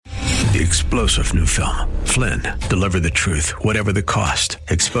The explosive new film, Flynn, deliver the truth, whatever the cost,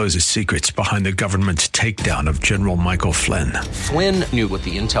 exposes secrets behind the government's takedown of General Michael Flynn. Flynn knew what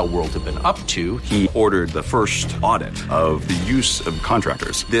the intel world had been up to. He ordered the first audit of the use of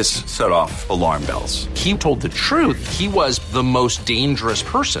contractors. This set off alarm bells. He told the truth. He was the most dangerous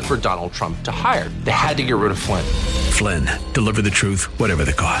person for Donald Trump to hire. They had to get rid of Flynn. Flynn, deliver the truth, whatever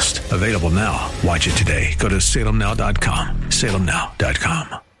the cost. Available now. Watch it today. Go to salemnow.com.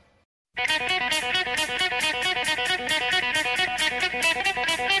 salemnow.com.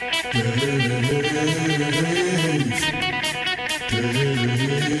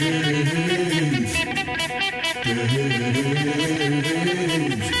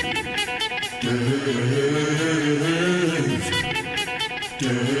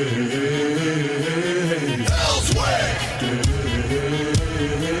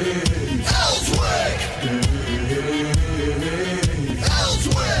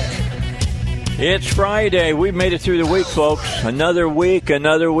 It's Friday. We've made it through the week, folks. Another week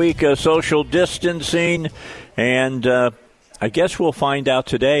of social distancing. And I guess we'll find out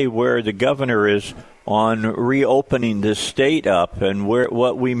today where the governor is on reopening this state up and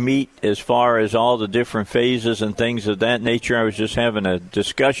what we meet as far as all the different phases and things of that nature. I was just having a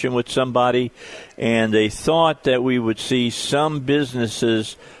discussion with somebody, and they thought that we would see some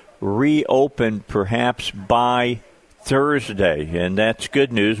businesses reopen perhaps by Thursday, and that's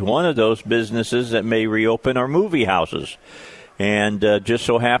good news. One of those businesses that may reopen are movie houses. And just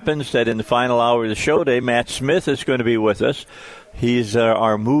so happens that in the final hour of the show today, Matt Smith is going to be with us. He's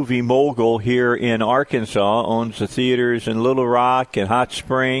our movie mogul here in Arkansas, owns the theaters in Little Rock and Hot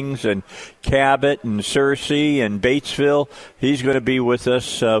Springs and Cabot and Searcy and Batesville. He's going to be with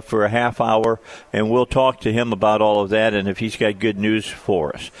us for a half hour, and we'll talk to him about all of that and if he's got good news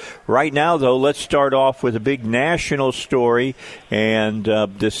for us. Right now, though, let's start off with a big national story, and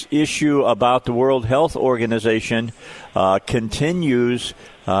this issue about the World Health Organization continues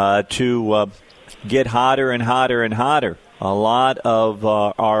to get hotter and hotter and hotter. A lot of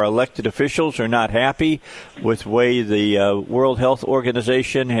our elected officials are not happy with the way the World Health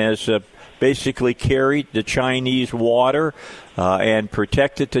Organization has basically carried the Chinese water and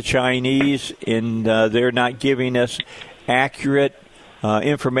protected the Chinese in they're not giving us accurate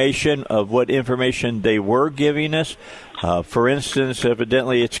information of what information they were giving us. For instance,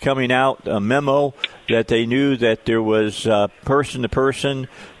 evidently it's coming out, a memo that they knew that there was person-to-person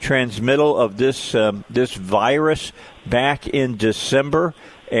transmittal of this virus back in December,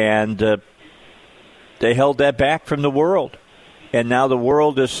 and they held that back from the world. And now the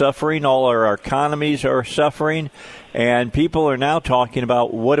world is suffering. All our economies are suffering. And people are now talking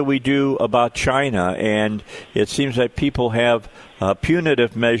about what do we do about China. And it seems like people have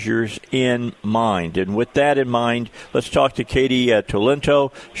punitive measures in mind. And with that in mind, let's talk to Katie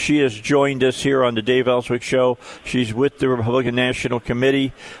Tolento. She has joined us here on the Dave Elswick Show. She's with the Republican National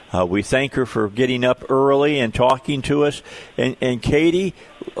Committee. We thank her for getting up early and talking to us. And Katie,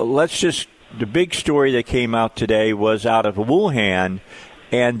 the big story that came out today was out of Wuhan,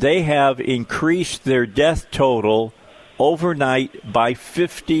 and they have increased their death total overnight by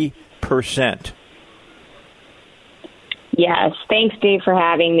 50%. Yes, thanks, Dave, for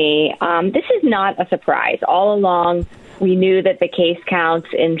having me. This is not a surprise. All along, we knew that the case counts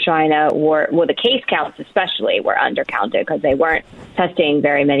in China the case counts especially were undercounted because they weren't testing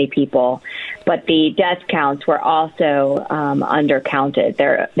very many people. But the death counts were also undercounted.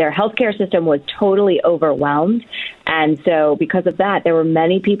 Their healthcare system was totally overwhelmed. And so because of that, there were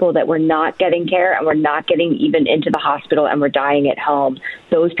many people that were not getting care and were not getting even into the hospital and were dying at home.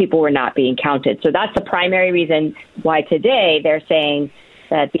 Those people were not being counted. So that's the primary reason why today they're saying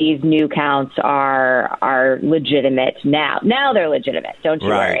that these new counts are legitimate now. Now they're legitimate. Don't you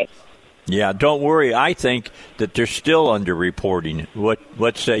worry. Yeah, don't worry. I think that they're still underreporting.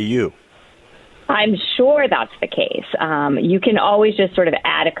 What say you? I'm sure that's the case. You can always just sort of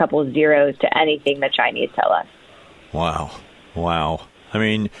add a couple of zeros to anything the Chinese tell us. Wow. I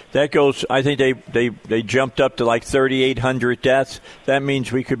mean, that goes, I think they jumped up to like 3,800 deaths. That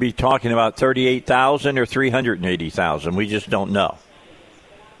means we could be talking about 38,000 or 380,000. We just don't know.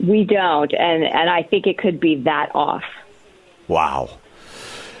 We don't, and I think it could be that off. Wow.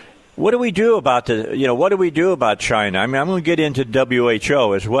 What do we do about China? I mean, I'm going to get into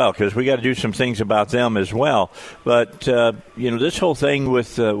WHO as well because we got to do some things about them as well. But this whole thing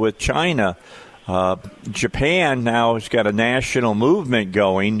with China, Japan now has got a national movement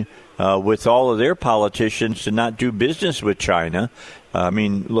going with all of their politicians to not do business with China. I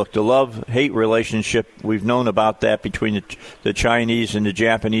mean, look, the love-hate relationship, we've known about that between the Chinese and the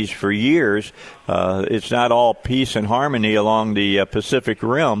Japanese for years. It's not all peace and harmony along the Pacific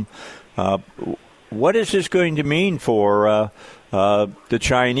Rim. What is this going to mean for the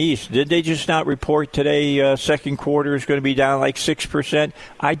Chinese? Did they just not report today second quarter is going to be down like 6%?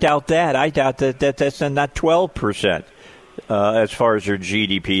 I doubt that. I doubt that's not 12% as far as their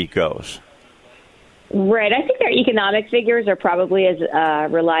GDP goes. Right. I think their economic figures are probably as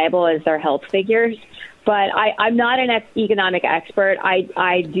reliable as their health figures. But I'm not an economic expert.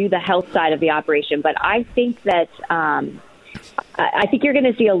 I do the health side of the operation. But I think that I think you're going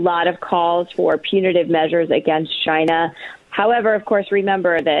to see a lot of calls for punitive measures against China. However, of course,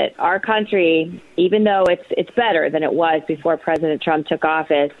 remember that our country, even though it's better than it was before President Trump took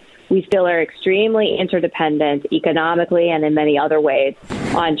office, we still are extremely interdependent economically and in many other ways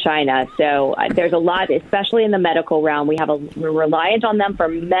on China. So there's a lot, especially in the medical realm. We're reliant on them for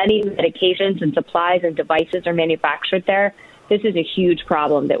many medications and supplies and devices are manufactured there. This is a huge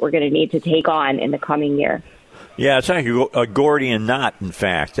problem that we're going to need to take on in the coming year. Yeah, it's like a Gordian knot, in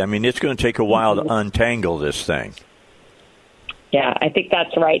fact. I mean, it's going to take a while to untangle this thing. Yeah, I think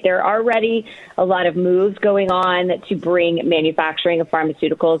that's right. There are already a lot of moves going on to bring manufacturing of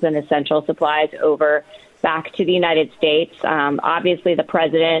pharmaceuticals and essential supplies over back to the United States. Obviously, the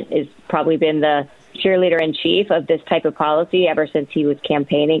president has probably been the cheerleader-in-chief of this type of policy ever since he was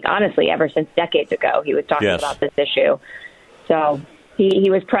campaigning. Honestly, ever since decades ago, he was talking about this issue. So he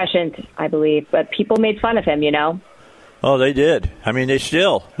was prescient, I believe, but people made fun of him, Oh, they did. I mean, they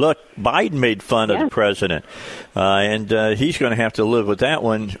still. Look, Biden made fun of the president, and he's going to have to live with that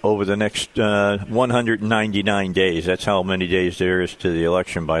one over the next 199 days. That's how many days there is to the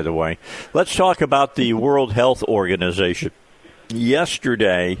election, by the way. Let's talk about the World Health Organization.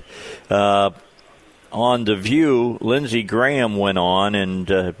 Yesterday, on The View, Lindsey Graham went on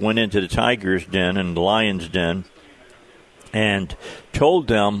and went into the Tiger's Den and the Lion's Den and told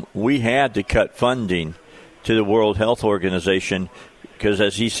them we had to cut funding to the World Health Organization because,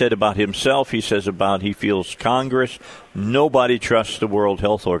 as he said about himself, he feels Congress, nobody trusts the World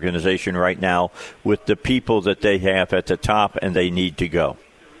Health Organization right now with the people that they have at the top, and they need to go.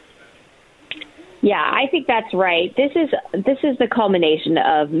 Yeah, I think that's right. This is the culmination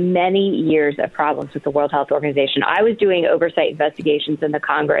of many years of problems with the World Health Organization. I was doing oversight investigations in the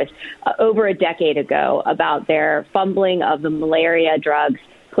Congress over a decade ago about their fumbling of the malaria drugs,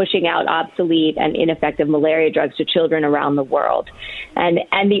 pushing out obsolete and ineffective malaria drugs to children around the world. And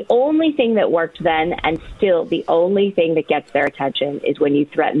the only thing that worked then, and still the only thing that gets their attention, is when you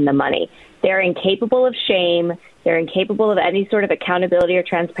threaten the money. They're incapable of shame. They're incapable of any sort of accountability or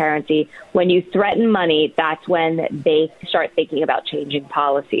transparency. When you threaten money, that's when they start thinking about changing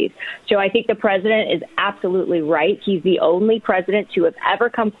policies. So I think the president is absolutely right. He's the only president to have ever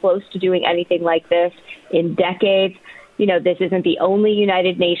come close to doing anything like this in decades. This isn't the only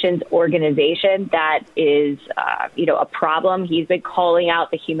United Nations organization that is, a problem. He's been calling out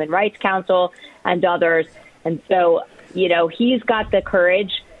the Human Rights Council and others. And so, he's got the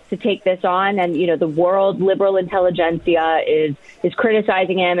courage to take this on. And, the world liberal intelligentsia is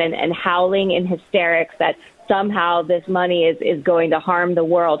criticizing him and howling in hysterics that somehow this money is going to harm the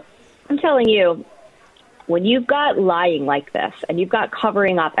world. I'm telling you, when you've got lying like this and you've got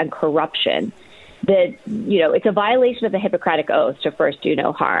covering up and corruption, that, it's a violation of the Hippocratic Oath to first do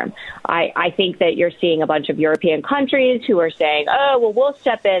no harm. I think that you're seeing a bunch of European countries who are saying, oh, well, we'll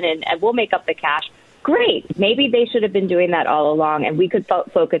step in and we'll make up the cash. Great. Maybe they should have been doing that all along, and we could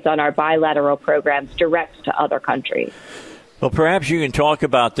focus on our bilateral programs direct to other countries. Well, perhaps you can talk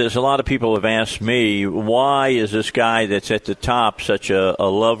about this. A lot of people have asked me, why is this guy that's at the top such a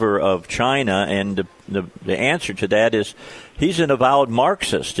lover of China? And the answer to that is he's an avowed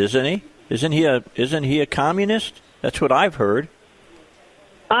Marxist, isn't he? Isn't he a communist? That's what I've heard.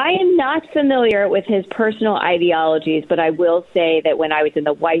 I am not familiar with his personal ideologies, but I will say that when I was in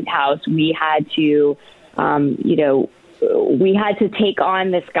the White House, we had to, take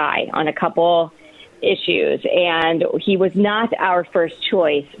on this guy on a couple issues, and he was not our first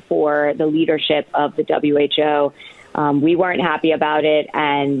choice for the leadership of the WHO. We weren't happy about it,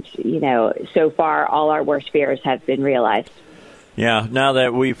 and so far all our worst fears have been realized. Yeah, now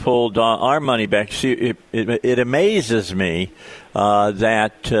that we pulled our money back, see, it amazes me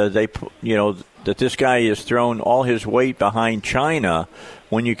that that this guy has thrown all his weight behind China.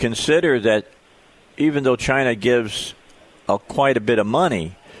 When you consider that, even though China gives quite a bit of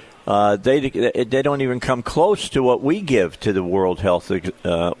money, they don't even come close to what we give to the World Health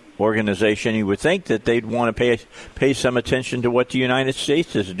Organization. You would think that they'd want to pay some attention to what the United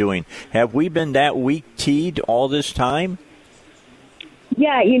States is doing. Have we been that weak-teed all this time?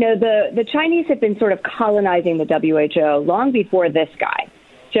 Yeah, the Chinese have been sort of colonizing the WHO long before this guy.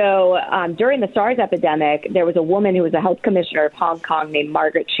 So during the SARS epidemic, there was a woman who was a health commissioner of Hong Kong named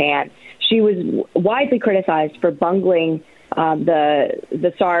Margaret Chan. She was widely criticized for bungling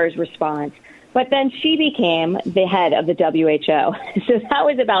the SARS response. But then she became the head of the WHO. So that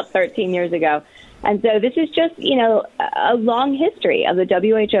was about 13 years ago. And so this is just, a long history of the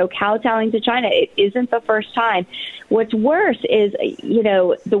WHO kowtowing to China. It isn't the first time. What's worse is,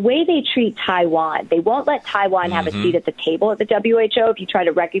 the way they treat Taiwan. They won't let Taiwan have a seat at the table at the WHO. If you try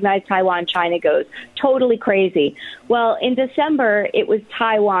to recognize Taiwan, China goes totally crazy. Well, in December, it was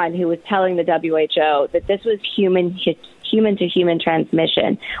Taiwan who was telling the WHO that this was human-to-human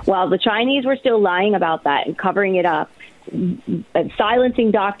transmission, while the Chinese were still lying about that and covering it up, and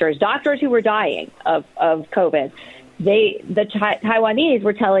silencing doctors who were dying of COVID. The Taiwanese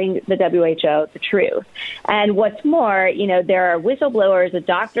were telling the WHO the truth. And what's more, there are whistleblowers, the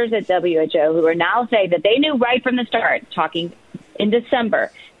doctors at WHO who are now saying that they knew right from the start, talking in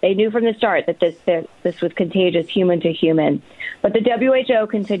December, they knew from the start that this was contagious human to human. But the WHO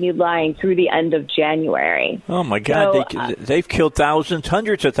continued lying through the end of January. Oh, my God. So, they've killed thousands,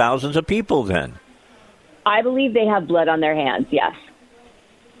 hundreds of thousands of people then. I believe they have blood on their hands, yes.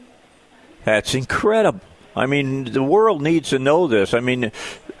 That's incredible. I mean, the world needs to know this. I mean,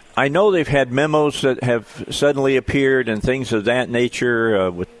 I know they've had memos that have suddenly appeared and things of that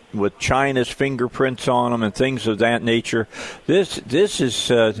nature with China's fingerprints on them and things of that nature. This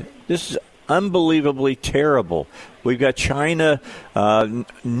is unbelievably terrible. We've got China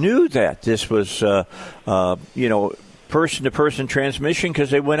knew that this was, person-to-person transmission because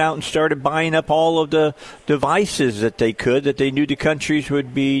they went out and started buying up all of the devices that they knew the countries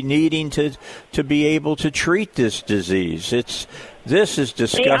would be needing to be able to treat this disease. This is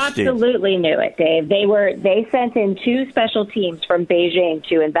disgusting. They absolutely knew it, Dave. They sent in 2 special teams from Beijing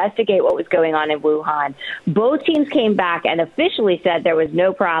to investigate what was going on in Wuhan. Both teams came back and officially said there was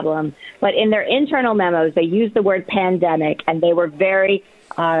no problem, but in their internal memos, they used the word pandemic, and they were very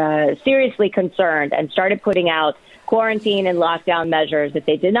seriously concerned and started putting out quarantine and lockdown measures that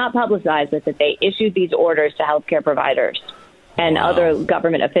they did not publicize, but that they issued these orders to healthcare providers and other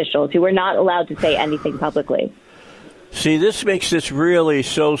government officials who were not allowed to say anything publicly. See, this makes this really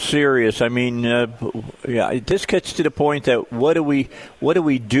so serious. I mean, this gets to the point that what do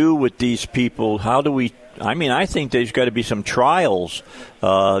we do with these people? I think there's got to be some trials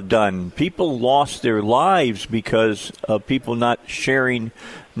done. People lost their lives because of people not sharing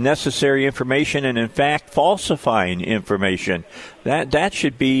necessary information and, in fact, falsifying information. That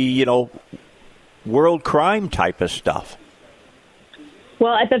should be, world crime type of stuff.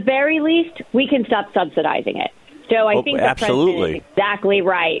 Well, at the very least, we can stop subsidizing it. So I think the president is exactly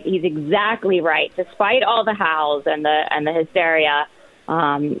right. He's exactly right. Despite all the howls and the hysteria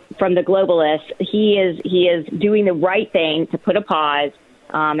from the globalists, he is doing the right thing to put a pause.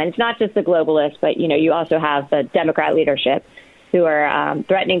 And it's not just the globalists, but you also have the Democrat leadership who are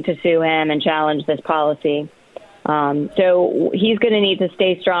threatening to sue him and challenge this policy. So he's going to need to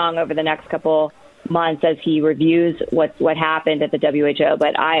stay strong over the next couple months as he reviews what happened at the WHO.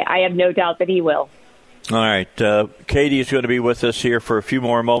 But I have no doubt that he will. All right. Katie is going to be with us here for a few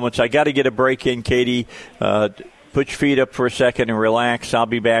more moments. I got to get a break in, Katie. Put your feet up for a second and relax. I'll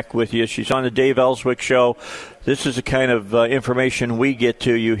be back with you. She's on the Dave Elswick Show. This is the kind of information we get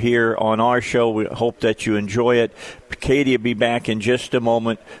to you here on our show. We hope that you enjoy it. Katie will be back in just a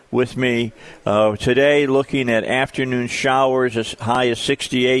moment with me. Today, looking at afternoon showers as high as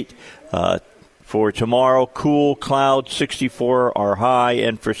 68. For tomorrow, cool, cloud, 64 are high.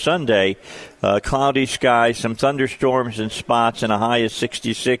 And for Sunday, cloudy skies, some thunderstorms and spots, and a high of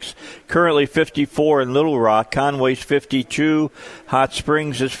 66. Currently 54 in Little Rock. Conway's 52. Hot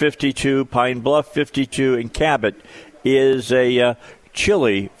Springs is 52. Pine Bluff 52. And Cabot is a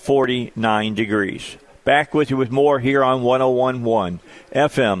chilly 49 degrees. Back with you with more here on 101.1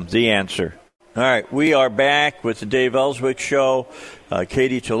 FM, The Answer. All right, we are back with the Dave Elswick Show.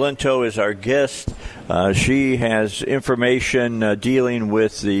 Katie Talento is our guest. She has information dealing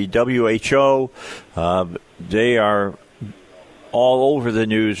with the WHO. They are all over the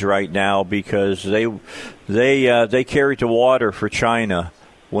news right now because they carried the water for China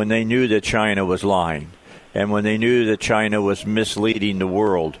when they knew that China was lying and when they knew that China was misleading the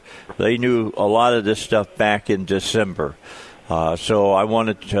world. They knew a lot of this stuff back in December. So I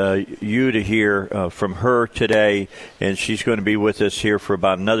wanted you to hear from her today, and she's going to be with us here for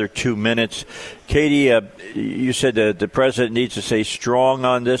about another 2 minutes. Katie, you said that the president needs to stay strong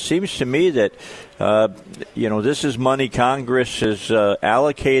on this. Seems to me that, this is money Congress has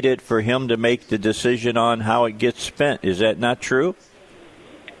allocated for him to make the decision on how it gets spent. Is that not true?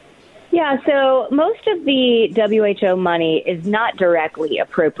 Yeah, so most of the WHO money is not directly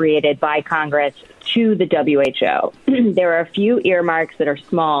appropriated by Congress to the WHO. There are a few earmarks that are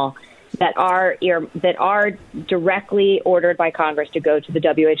small that are directly ordered by Congress to go to the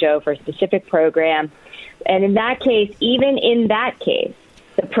WHO for a specific program. And in that case, even in that case,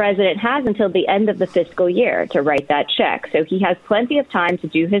 the president has until the end of the fiscal year to write that check. So he has plenty of time to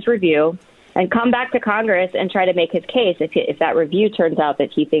do his review and come back to Congress and try to make his case if that review turns out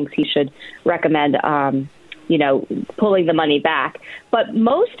that he thinks he should recommend, pulling the money back. But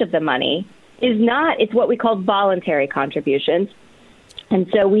most of the money is not, it's what we call voluntary contributions. And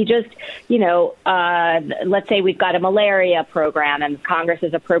so we just, let's say we've got a malaria program and Congress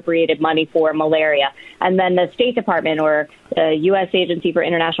has appropriated money for malaria. And then the State Department or the U.S. Agency for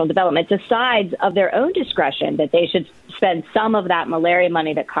International Development decides of their own discretion that they should spend some of that malaria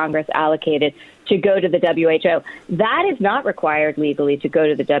money that Congress allocated to go to the WHO. That is not required legally to go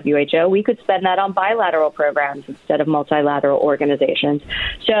to the WHO. We could spend that on bilateral programs instead of multilateral organizations.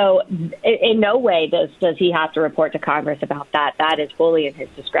 So in no way does he have to report to Congress about that. That is fully in his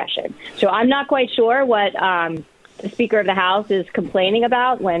discretion. So I'm not quite sure what the Speaker of the House is complaining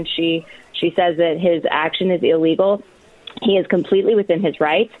about when she says that his action is illegal. He is completely within his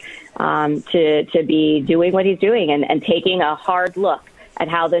rights to be doing what he's doing and taking a hard look at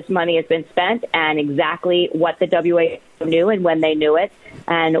how this money has been spent and exactly what the WHO knew and when they knew it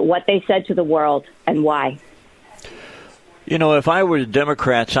and what they said to the world and why. You know, if I were the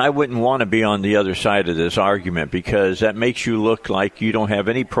Democrats, I wouldn't want to be on the other side of this argument because that makes you look like you don't have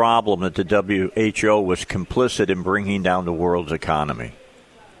any problem that the WHO was complicit in bringing down the world's economy.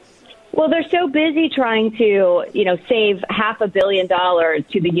 Well, they're so busy trying to, save $500 million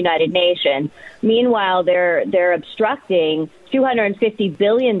to the United Nations. Meanwhile, they're obstructing $250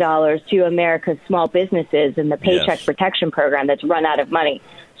 billion to America's small businesses and the Paycheck Protection Program that's run out of money.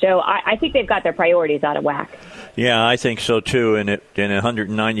 So I think they've got their priorities out of whack. Yeah, I think so, too. And in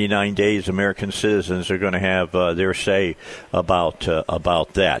 199 days, American citizens are going to have their say about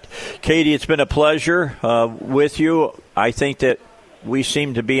that. Katie, it's been a pleasure with you. I think that we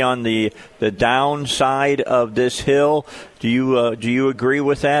seem to be on the downside of this hill. Do you agree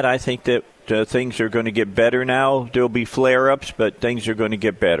with that? I think that things are going to get better now. There'll be flare-ups, but things are going to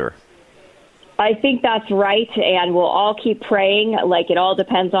get better. I think that's right, and we'll all keep praying like it all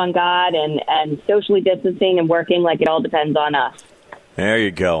depends on God and socially distancing and working like it all depends on us. There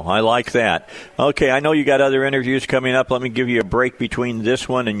you go. I like that. Okay, I know you got other interviews coming up. Let me give you a break between this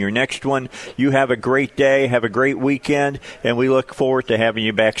one and your next one. You have a great day, have a great weekend, and we look forward to having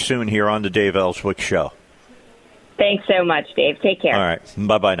you back soon here on the Dave Elswick Show. Thanks so much, Dave. Take care. All right.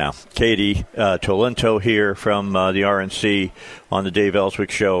 Bye-bye now. Katie Tolento here from the RNC on the Dave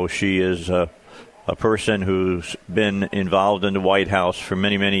Elswick Show. She is a person who's been involved in the White House for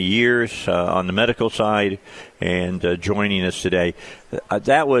many, many years on the medical side and joining us today.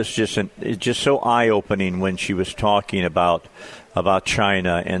 That was just so eye-opening when she was talking about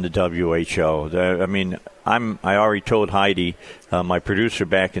China and the WHO. I already told Heidi, my producer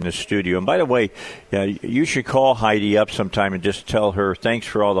back in the studio. And by the way, you should call Heidi up sometime and just tell her thanks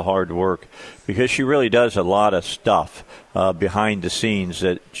for all the hard work because she really does a lot of stuff behind the scenes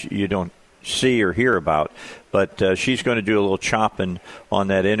that you don't see or hear about, but she's going to do a little chopping on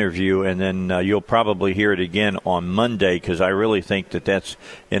that interview, and then you'll probably hear it again on Monday because I really think that that's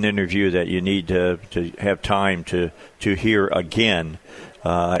an interview that you need to have time to hear again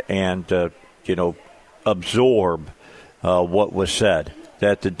and absorb what was said.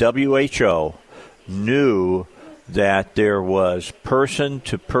 That the WHO knew that there was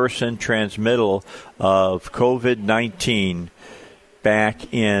person-to-person transmittal of COVID-19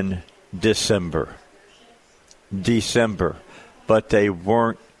 back in December, but they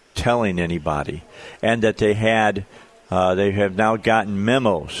weren't telling anybody, and that they have now gotten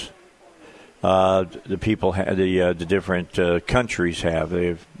memos. The people, the different countries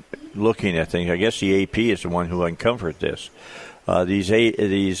they're looking at things. I guess the AP is the one who uncovered this.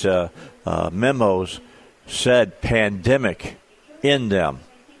 These memos said pandemic in them,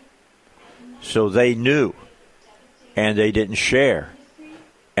 so they knew, and they didn't share.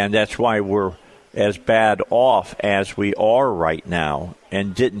 And that's why we're as bad off as we are right now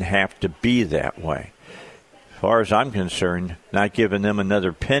and didn't have to be that way. As far as I'm concerned, not giving them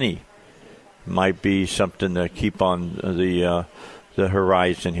another penny might be something to keep on the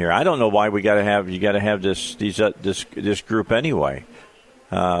horizon here. I don't know why you got to have this group anyway.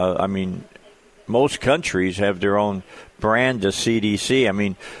 Most countries have their own brand of CDC.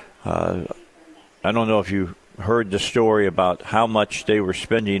 I don't know if you heard the story about how much they were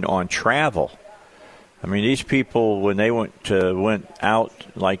spending on travel. I mean, these people, when they went out,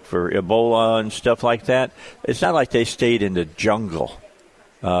 like for Ebola and stuff like that, it's not like they stayed in the jungle.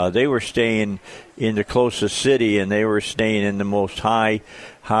 They were staying in the closest city, and they were staying in the most high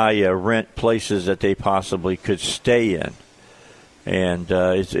rent places that they possibly could stay in. And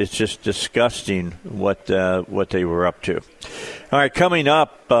it's just disgusting what they were up to. All right, coming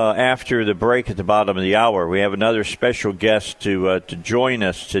up after the break at the bottom of the hour, we have another special guest to join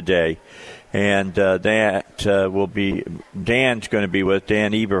us today. And that will be Dan's going to be with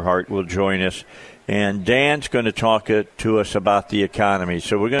Dan Eberhardt will join us, and Dan's going to talk to us about the economy.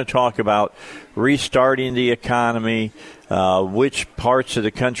 So we're going to talk about restarting the economy, which parts of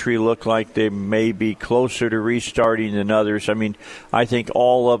the country look like they may be closer to restarting than others. I mean, I think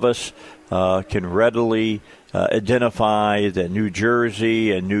all of us can readily identify that New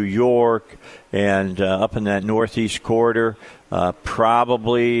Jersey and New York and up in that northeast corridor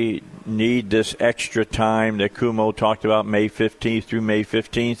probably need this extra time that Cuomo talked about, May 15th through May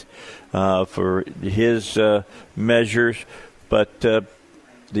 15th, for his measures. But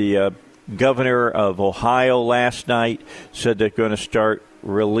the governor of Ohio last night said they're going to start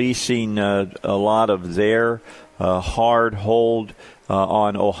releasing a lot of their hard hold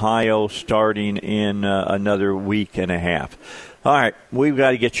on Ohio starting in another week and a half. All right, we've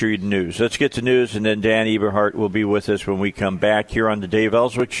got to get your news. Let's get to news, and then Dan Eberhardt will be with us when we come back here on the Dave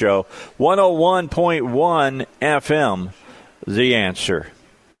Elswick Show, 101.1 FM, The Answer.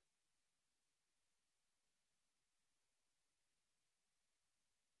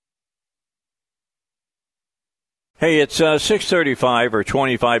 Hey, it's 6:35 or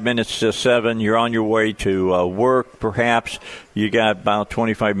 25 minutes to 7. You're on your way to work, perhaps. You got about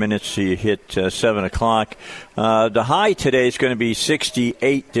 25 minutes to hit 7 o'clock. The high today is going to be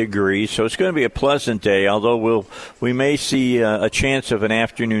 68 degrees, so it's going to be a pleasant day, although we may see a chance of an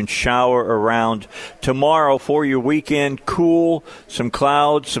afternoon shower around tomorrow for your weekend. Cool, some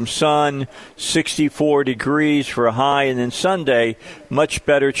clouds, some sun, 64 degrees for a high, and then Sunday, much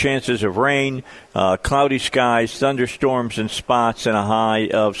better chances of rain, cloudy skies, thunderstorms in spots, and a high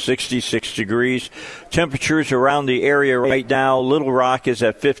of 66 degrees. Temperatures around the area right now, Little Rock is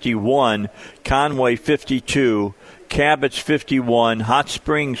at 51, Conway 52, Cabot's 51, Hot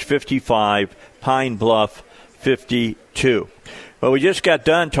Springs 55, Pine Bluff 52. Well, we just got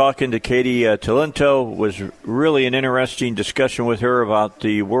done talking to Katie Talento. It was really an interesting discussion with her about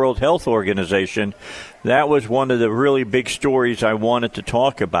the World Health Organization. That was one of the really big stories I wanted to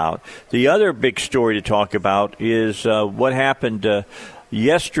talk about. The other big story to talk about is what happened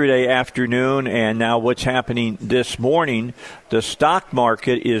yesterday afternoon and now what's happening this morning. The stock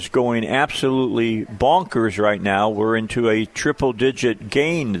market is going absolutely bonkers right now. We're into a triple-digit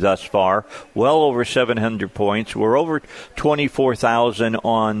gain thus far, well over 700 points. We're over 24,000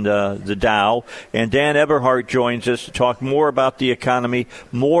 on the Dow. And Dan Eberhardt joins us to talk more about the economy,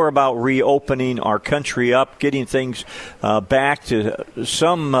 more about reopening our country up, getting things back to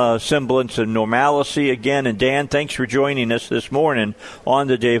some semblance of normalcy again. And Dan, thanks for joining us this morning on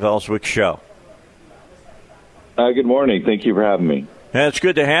the Dave Elswick Show. Good morning. Thank you for having me. Yeah, it's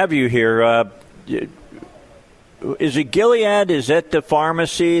good to have you here. Is it Gilead? Is that the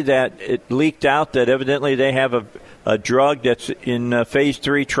pharmacy that it leaked out that evidently they have a drug that's in phase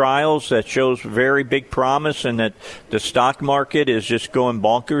 3 trials that shows very big promise and that the stock market is just going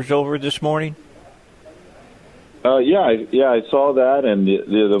bonkers over this morning? Yeah, I saw that, and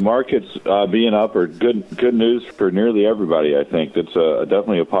the markets being up are good news for nearly everybody. I think that's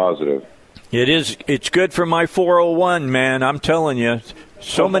definitely a positive. It is. It's good for my 401, man. I'm telling you.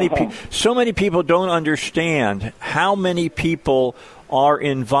 So many people don't understand how many people are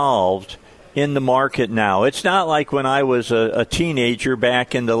involved in the market now. It's not like when I was a teenager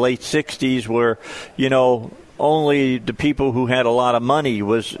back in the late 60s where, only the people who had a lot of money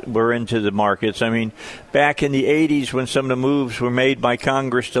were into the markets. I mean, back in the 80s when some of the moves were made by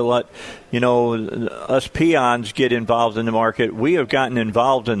Congress to let, us peons get involved in the market, we have gotten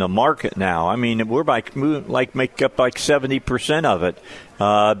involved in the market now. I mean, we're make up like 70% of it.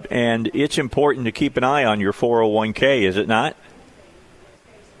 And it's important to keep an eye on your 401k, is it not?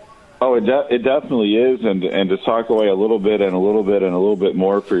 Oh, it definitely is, and to sock away a little bit and a little bit and a little bit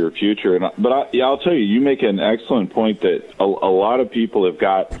more for your future. But I'll tell you, you make an excellent point that a lot of people have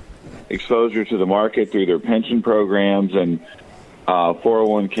got exposure to the market through their pension programs and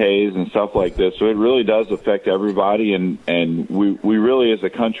 401ks and stuff like this. So it really does affect everybody, and we really as a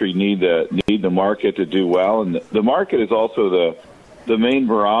country need the market to do well. And the market is also the main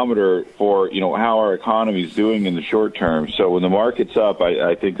barometer for, how our economy is doing in the short term. So when the market's up,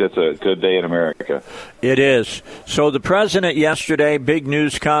 I think that's a good day in America. It is. So the president yesterday, big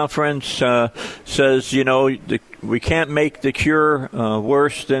news conference, says, we can't make the cure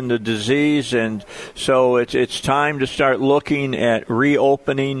worse than the disease, and so it's time to start looking at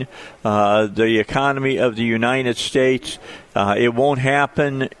reopening the economy of the United States. It won't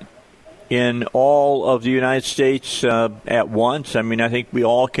happen in all of the United States at once. I mean, I think we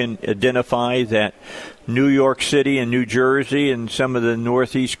all can identify that New York City and New Jersey and some of the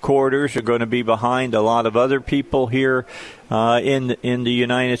Northeast corridors are going to be behind a lot of other people here in the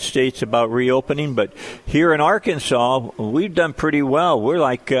United States about reopening. But here in Arkansas, we've done pretty well. We're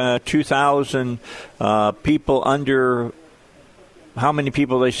like 2,000 people under. How many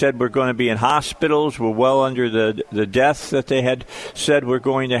people they said were going to be in hospitals? We're well under the deaths that they had said were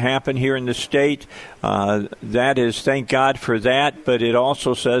going to happen here in the state. That is, thank God for that, but it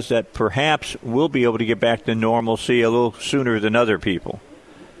also says that perhaps we'll be able to get back to normalcy a little sooner than other people.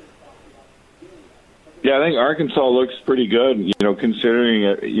 Yeah, I think Arkansas looks pretty good, considering,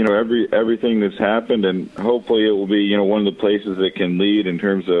 everything that's happened, and hopefully it will be, one of the places that can lead in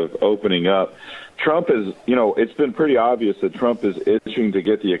terms of opening up. Trump is, it's been pretty obvious that Trump is itching to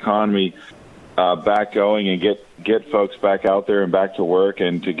get the economy back going and get folks back out there and back to work,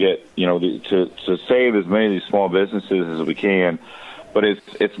 and to get, to save as many of these small businesses as we can. But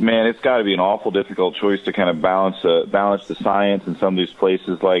it's got to be an awful difficult choice to kind of balance the science in some of these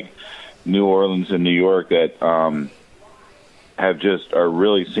places like New Orleans and New York that are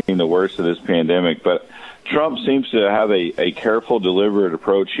really seeing the worst of this pandemic. But Trump seems to have a careful, deliberate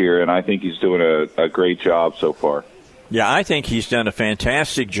approach here, and I think he's doing a great job so far. Yeah, I think he's done a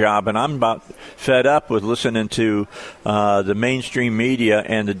fantastic job, and I'm about fed up with listening to the mainstream media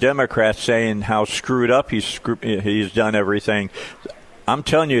and the Democrats saying how screwed up he's done everything. I'm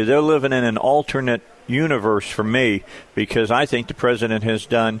telling you, they're living in an alternate universe for me, because I think the president has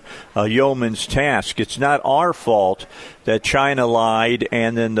done a yeoman's task. It's not our fault that China lied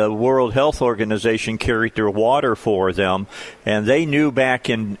and then the World Health Organization carried their water for them, and they knew back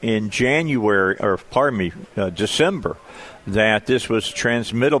in December that this was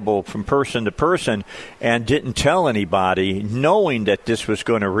transmittable from person to person and didn't tell anybody, knowing that this was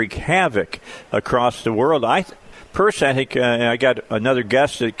going to wreak havoc across the world. Personally, I think I got another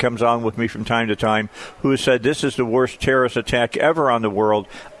guest that comes on with me from time to time who has said this is the worst terrorist attack ever on the world.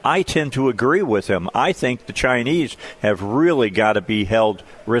 I tend to agree with him. I think the Chinese have really got to be held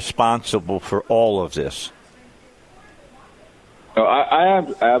responsible for all of this. I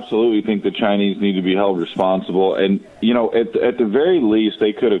absolutely think the Chinese need to be held responsible. And, at the very least,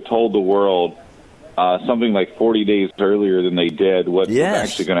 they could have told the world something like 40 days earlier than they did what was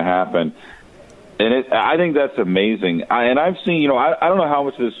actually going to happen. And I think that's amazing. And I've seen, I don't know how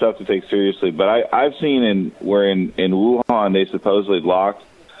much of this stuff to take seriously, but I've seen in Wuhan they supposedly locked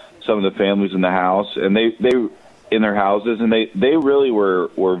some of the families in the house, and they in their houses, and they really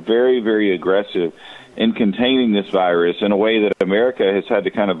were very, very aggressive in containing this virus in a way that America has had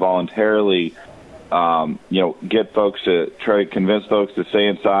to kind of voluntarily, get folks to try to convince folks to stay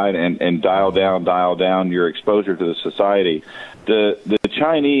inside and dial down your exposure to the society. The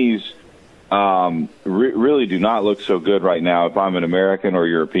Chinese really do not look so good right now if I'm an American or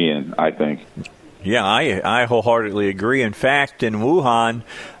European, I think. Yeah, I wholeheartedly agree. In fact, in Wuhan,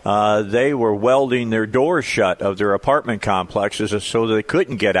 they were welding their doors shut of their apartment complexes so they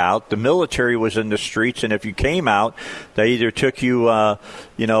couldn't get out. The military was in the streets, and if you came out, they either took you,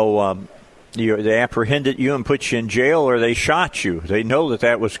 they apprehended you and put you in jail, or they shot you. They know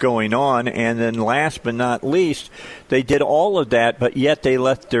that was going on. And then last but not least, they did all of that, but yet they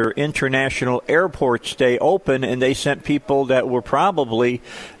let their international airports stay open, and they sent people that were probably,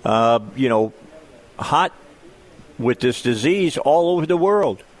 hot with this disease all over the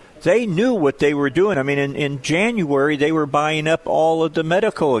world. They knew what they were doing. I mean, in January, they were buying up all of the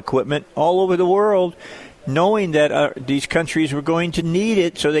medical equipment all over the world, knowing that these countries were going to need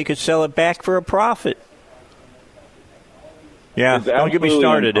it so they could sell it back for a profit. Yeah, don't get me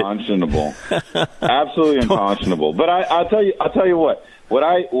started. Unconscionable. Absolutely unconscionable. But I'll tell you what.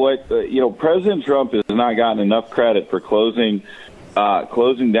 President Trump has not gotten enough credit for closing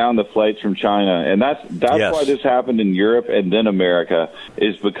down the flights from China, and that's why this happened in Europe and then America,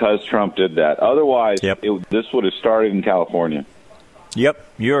 is because Trump did that. Otherwise, this would have started in California. Yep,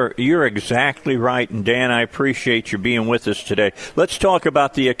 you're exactly right. And, Dan, I appreciate you being with us today. Let's talk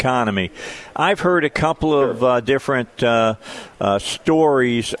about the economy. I've heard a couple of different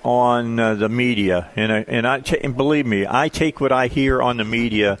stories on the media, and believe me, I take what I hear on the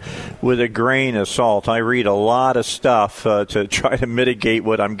media with a grain of salt. I read a lot of stuff to try to mitigate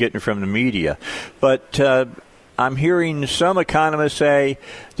what I'm getting from the media. But I'm hearing some economists say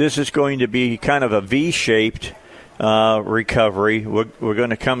this is going to be kind of a V-shaped recovery. We're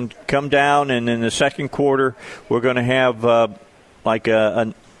going to come down, and in the second quarter, we're going to have like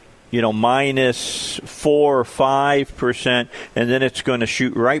a minus 4 or 5%, and then it's going to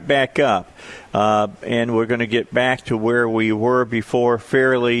shoot right back up, and we're going to get back to where we were before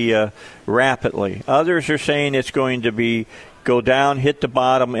fairly rapidly. Others are saying it's going to go down, hit the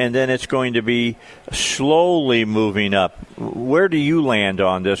bottom, and then it's going to be slowly moving up. Where do you land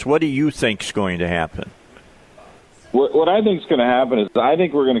on this? What do you think is going to happen? What I think is going to happen is I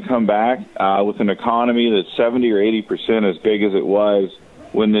think we're going to come back with an economy that's 70 or 80% as big as it was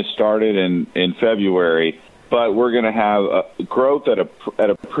when this started in February. But we're going to have growth at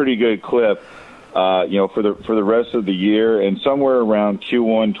a pretty good clip, for the rest of the year. And somewhere around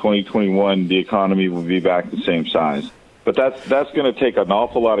Q1 2021, the economy will be back the same size. But that's going to take an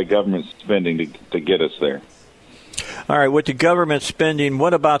awful lot of government spending to get us there. All right, with the government spending,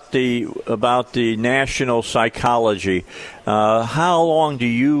 what about the national psychology? How long do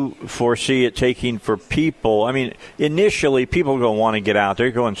you foresee it taking for people? I mean, initially, people are going to want to get out.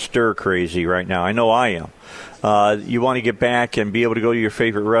 They're going stir crazy right now. I know I am. You want to get back and be able to go to your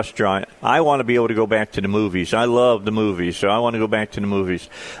favorite restaurant. I want to be able to go back to the movies. I love the movies, so I want to go back to the movies.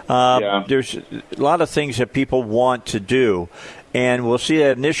 There's a lot of things that people want to do, and we'll see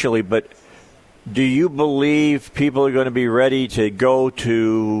that initially, but do you believe people are going to be ready to go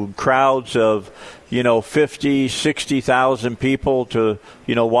to crowds of, 50, 60,000 people to,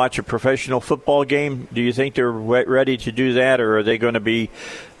 watch a professional football game? Do you think they're ready to do that, or are they going to be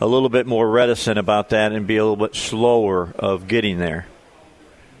a little bit more reticent about that and be a little bit slower of getting there?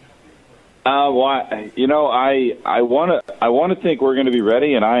 I want to think we're going to be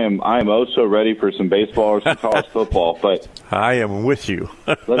ready, and I am also ready for some baseball or some college football. But I am with you.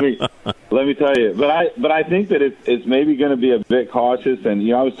 let me tell you. But I think that it's maybe going to be a bit cautious.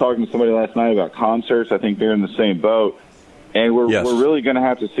 And I was talking to somebody last night about concerts. I think they're in the same boat, and we're really going to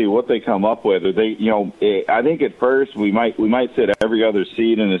have to see what they come up with. Or they, I think at first we might sit every other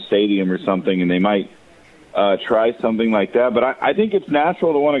seat in a stadium or something, and they might try something like that. But I think it's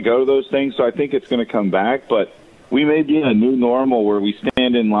natural to want to go to those things, so I think it's going to come back. But we may be in a new normal where we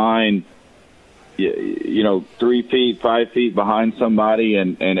stand in line, 3 feet, 5 feet behind somebody,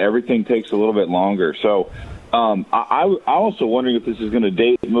 and everything takes a little bit longer. So I'm also wondering if this is going to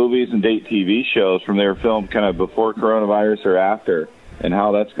date movies and date TV shows from their film kind of before coronavirus or after, and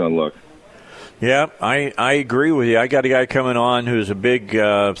how that's going to look. Yeah, I agree with you. I got a guy coming on who's a big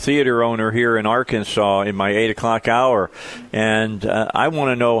theater owner here in Arkansas in my 8 o'clock hour, and I want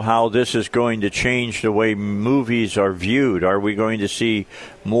to know how this is going to change the way movies are viewed. Are we going to see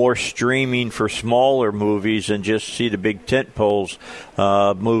more streaming for smaller movies and just see the big tentpoles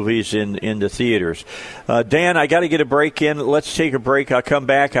movies in the theaters? Dan, I got to get a break in. Let's take a break. I'll come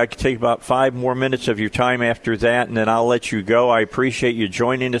back. I can take about 5 more minutes of your time after that, and then I'll let you go. I appreciate you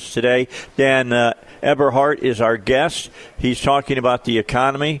joining us today. Dan Eberhardt is our guest. He's talking about the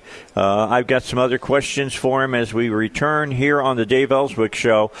economy. I've got some other questions for him as we return here on the Dave Elswick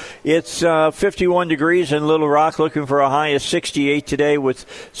Show. It's 51 degrees in Little Rock, looking for a high of 68 today with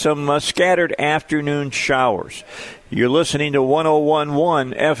some scattered afternoon showers. You're listening to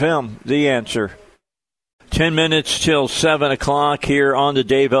 101.1 FM, The Answer. 10 minutes till 7 o'clock here on the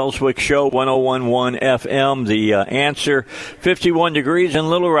Dave Elswick Show, 101.1 FM, The Answer. 51 degrees in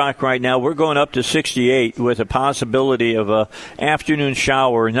Little Rock right now. We're going up to 68 with a possibility of a afternoon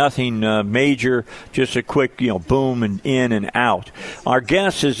shower. Nothing major, just a quick, boom and in and out. Our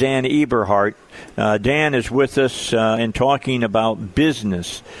guest is Dan Eberhardt. Dan is with us and talking about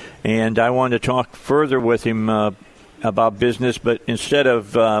business. And I wanted to talk further with him about business, but instead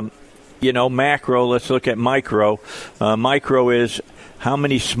of macro, let's look at micro. Micro is how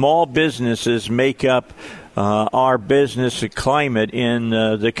many small businesses make up our business climate in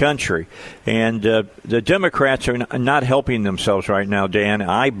the country. And the Democrats are not helping themselves right now, Dan,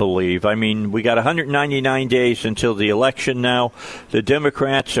 I believe. I mean, we got 199 days until the election now. The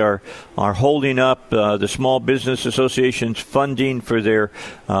Democrats are holding up the Small Business Association's funding for their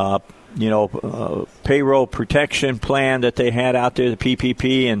payroll protection plan that they had out there, the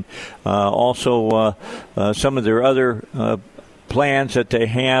PPP, and also some of their other plans that they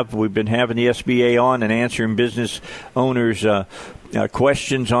have. We've been having the SBA on and answering business owners'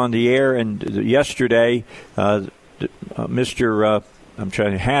 questions on the air, and yesterday, Mr.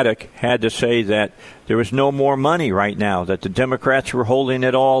 Haddock had to say that there was no more money right now, that the Democrats were holding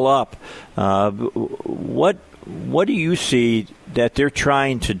it all up. What do you see that they're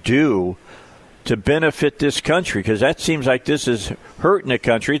trying to do to benefit this country? Because that seems like this is hurting the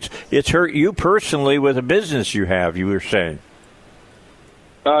country. It's hurt you personally with a business you have, you were saying.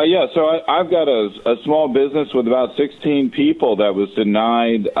 So I've got a small business with about 16 people that was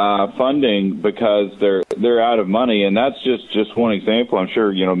denied funding because they're out of money, and that's just one example. I'm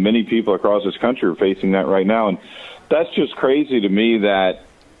sure many people across this country are facing that right now, and that's just crazy to me that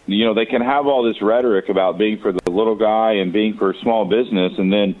they can have all this rhetoric about being for the little guy and being for small business,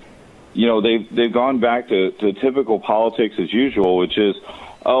 and then they've gone back to typical politics as usual, which is,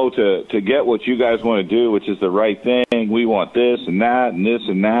 to get what you guys want to do, which is the right thing, we want this and that and this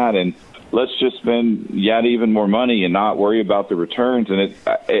and that, and let's just spend yet even more money and not worry about the returns. And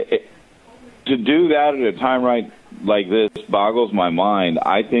to do that at a time like this boggles my mind.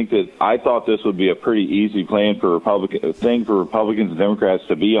 I thought this would be a pretty easy plan for Republicans and Democrats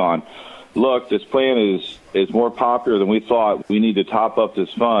to be on. Look, this plan is more popular than we thought. We need to top up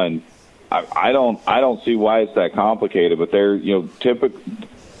this fund. I don't see why it's that complicated, but they're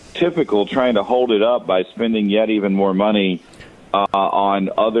typical trying to hold it up by spending yet even more money on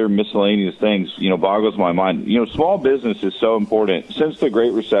other miscellaneous things. Boggles my mind. Small business is so important. Since the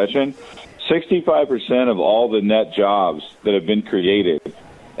Great Recession, 65% of all the net jobs that have been created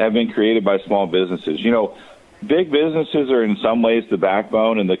by small businesses. Big businesses are in some ways the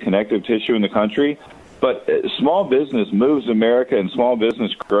backbone and the connective tissue in the country. But small business moves America, and small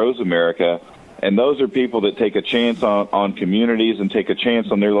business grows America. And those are people that take a chance on communities and take a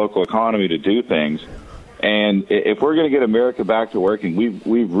chance on their local economy to do things. And if we're going to get America back to working,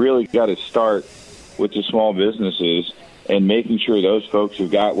 we've really got to start with the small businesses and making sure those folks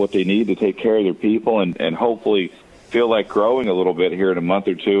have got what they need to take care of their people and hopefully feel like growing a little bit here in a month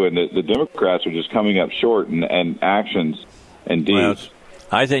or two. And the Democrats are just coming up short in actions and deeds. Well,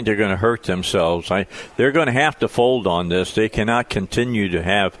 I think they're going to hurt themselves. They're going to have to fold on this. They cannot continue to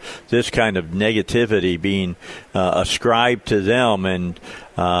have this kind of negativity being ascribed to them. And,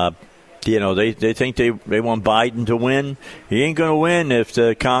 they think they want Biden to win. He ain't going to win if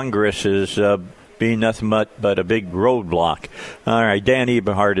the Congress is being nothing but a big roadblock. All right, Dan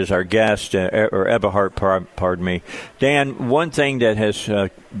Eberhardt is our guest, or Eberhardt, pardon me. Dan, one thing that has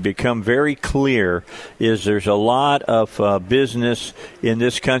become very clear is there's a lot of business in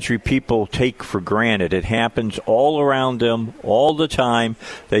this country people take for granted. It happens all around them all the time.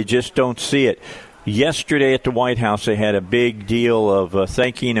 They just don't see it. Yesterday at the White House, they had a big deal of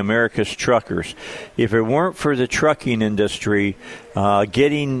thanking America's truckers. If it weren't for the trucking industry,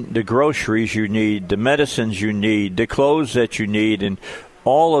 getting the groceries you need, the medicines you need, the clothes that you need, and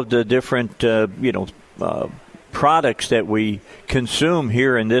all of the different, products that we consume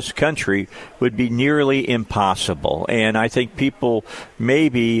here in this country would be nearly impossible. And I think people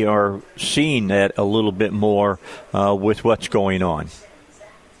maybe are seeing that a little bit more with what's going on.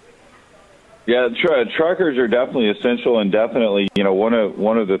 Yeah, truckers are definitely essential, and definitely,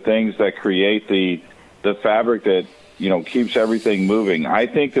 one of the things that create the fabric that keeps everything moving. I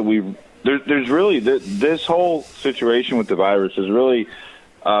think that there's really this whole situation with the virus has really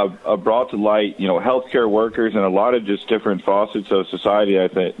brought to light healthcare workers and a lot of just different facets of society. I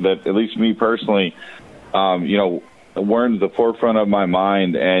think that at least me personally, weren't at the forefront of my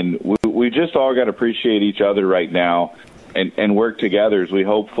mind, and we just all got to appreciate each other right now. And work together as we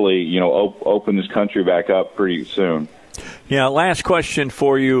hopefully, open this country back up pretty soon. Yeah, last question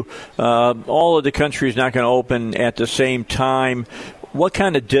for you. All of the country is not going to open at the same time. What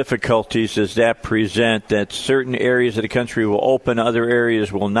kind of difficulties does that present, that certain areas of the country will open, other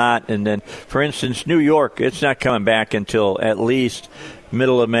areas will not? And then, for instance, New York, it's not coming back until at least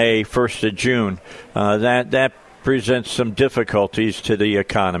middle of May, 1st of June. That presents some difficulties to the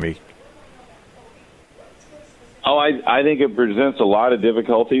economy. I think it presents a lot of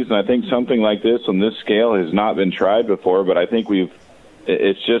difficulties, and I think something like this on this scale has not been tried before, but I think this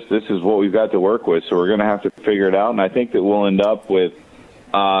is what we've got to work with, so we're going to have to figure it out, and I think that we'll end up with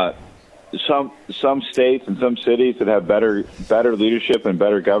some states and some cities that have better leadership and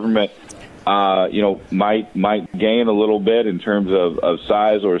better government, might gain a little bit in terms of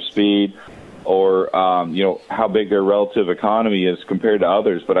size or speed, or how big their relative economy is compared to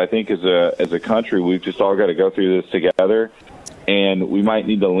others. But I think as a country, we've just all got to go through this together, and we might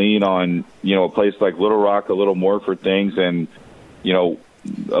need to lean on a place like Little Rock a little more for things, and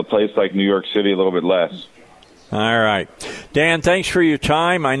a place like New York City a little bit less. All right. Dan, thanks for your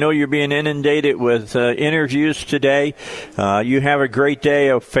time. I know you're being inundated with interviews today. You have a great day,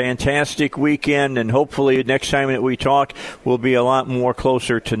 a fantastic weekend, and hopefully next time that we talk, we'll be a lot more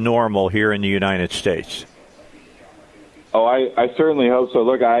closer to normal here in the United States. Oh, I certainly hope so.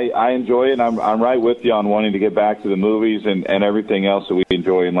 Look, I enjoy it, and I'm right with you on wanting to get back to the movies and everything else that we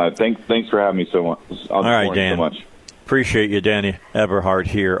enjoy in life. Thanks for having me so much. All right, Dan. So much. Appreciate you, Danny Eberhardt,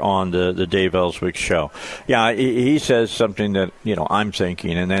 here on the Dave Elswick Show. Yeah, he says something that, I'm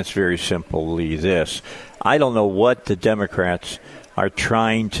thinking, and that's very simply this. I don't know what the Democrats are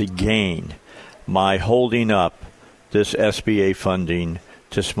trying to gain by holding up this SBA funding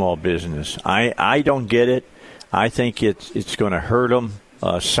to small business. I don't get it. I think it's going to hurt them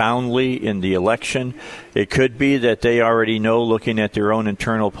soundly in the election. It could be that they already know, looking at their own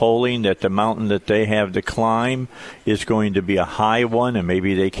internal polling, that the mountain that they have to climb is going to be a high one, and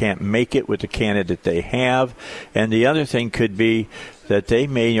maybe they can't make it with the candidate they have. And the other thing could be that they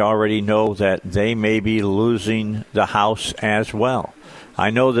may already know that they may be losing the House as well. I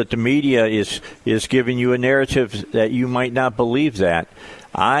know that the media is giving you a narrative that you might not believe that.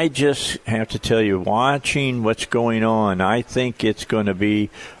 I just have to tell you, watching what's going on, I think it's going to be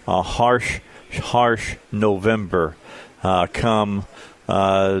a harsh November come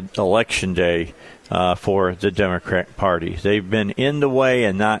Election Day for the Democrat Party. They've been in the way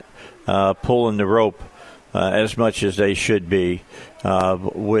and not pulling the rope as much as they should be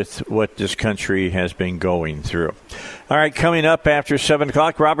with what this country has been going through. All right, coming up after 7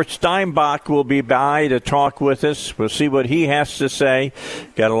 o'clock, Robert Steinbach will be by to talk with us. We'll see what he has to say.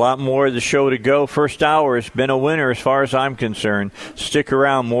 Got a lot more of the show to go. First hour has been a winner as far as I'm concerned. Stick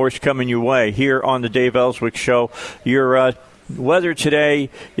around. More's coming your way here on the Dave Elswick Show. Your weather today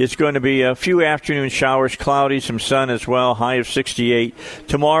is going to be a few afternoon showers, cloudy, some sun as well, high of 68.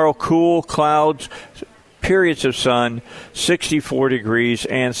 Tomorrow, cool, clouds, periods of sun, 64 degrees,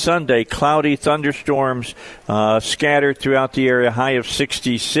 and Sunday, cloudy, thunderstorms scattered throughout the area, high of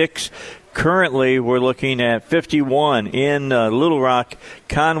 66. Currently, we're looking at 51 in Little Rock.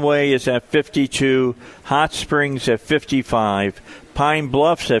 Conway is at 52, Hot Springs at 55, Pine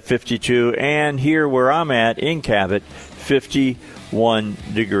Bluffs at 52, and here where I'm at in Cabot, 51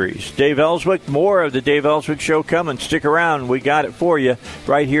 degrees. Dave Elswick, more of the Dave Elswick Show coming. Stick around. We got it for you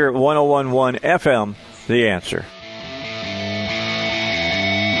right here at 101.1 FM. The Answer.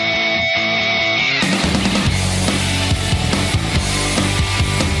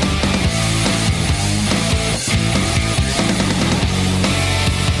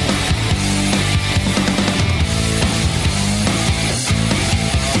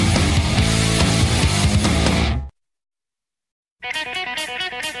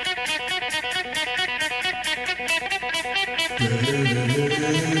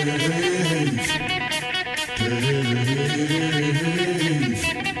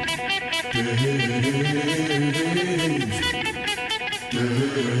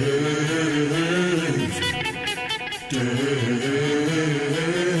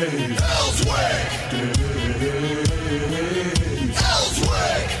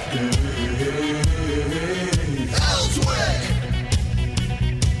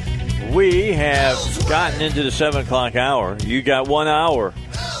 We have gotten into the 7 o'clock hour. You got 1 hour,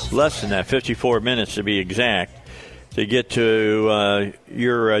 less than that, 54 minutes to be exact, to get to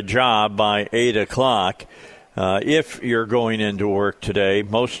your job by 8 o'clock. If you're going into work today,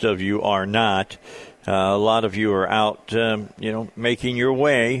 most of you are not. A lot of you are out, making your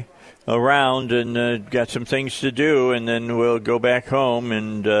way around and got some things to do, and then we'll go back home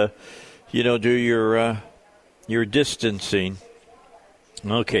and, do your distancing.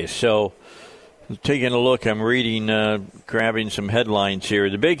 Okay, so taking a look, I'm reading, grabbing some headlines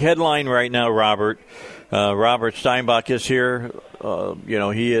here. The big headline right now, Robert Steinbach is here.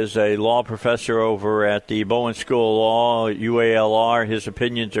 He is a law professor over at the Bowen School of Law, UALR. His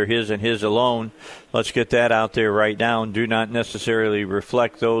opinions are his and his alone. Let's get that out there right now and do not necessarily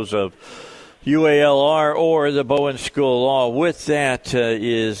reflect those of UALR or the Bowen School of Law. With that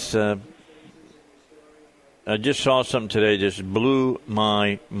I just saw something today that just blew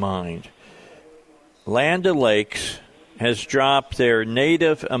my mind. Land O'Lakes has dropped their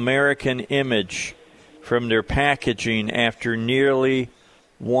Native American image from their packaging after nearly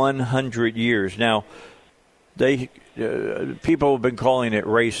 100 years. Now, people have been calling it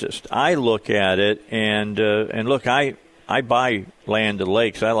racist. I look at it and look, I buy Land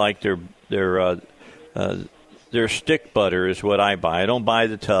O'Lakes. I like their stick butter is what I buy. I don't buy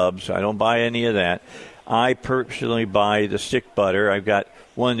the tubs. I don't buy any of that. I personally buy the stick butter. I've got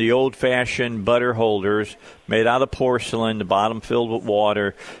one of the old-fashioned butter holders made out of porcelain, the bottom filled with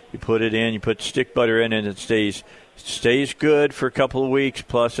water. You put it in, you put stick butter in, and it stays good for a couple of weeks.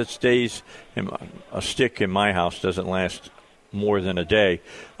 Plus, it stays. A stick in my house doesn't last more than a day.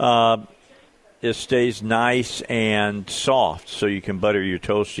 It stays nice and soft, so you can butter your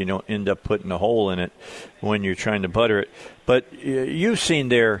toast. You don't end up putting a hole in it when you're trying to butter it. But you've seen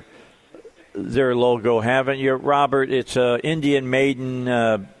their logo, haven't you, Robert? It's Indian maiden,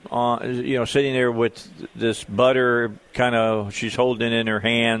 sitting there with this butter, kind of. She's holding it in her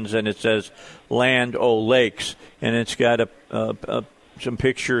hands, and it says "Land O'Lakes," and it's got some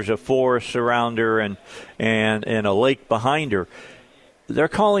pictures of forests around her and a lake behind her. They're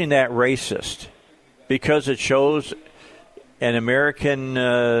calling that racist because it shows an American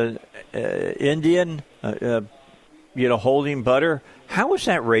Indian, holding butter. How is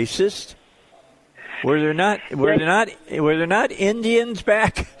that racist? Were there not Indians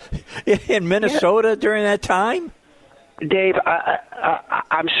back in Minnesota during that time? Dave,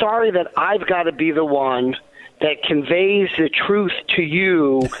 I'm sorry that I've got to be the one that conveys the truth to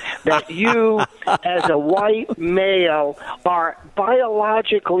you that you, as a white male, are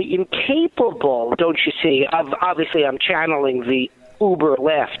biologically incapable, don't you see? Obviously, I'm channeling the uber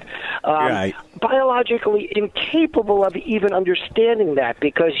left. Right. Biologically incapable of even understanding that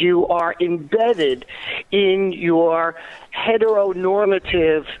because you are embedded in your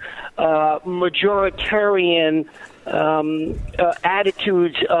heteronormative, majoritarian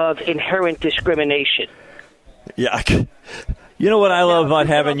attitudes of inherent discrimination. Yeah. You know what I love about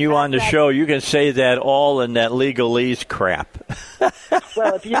having you on the show? You can say that all in that legalese crap.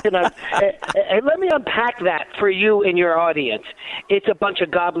 Well, if you can, let me unpack that for you and your audience. It's a bunch of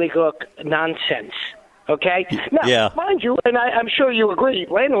gobbledygook nonsense. Okay? Now, mind you, and I'm sure you agree,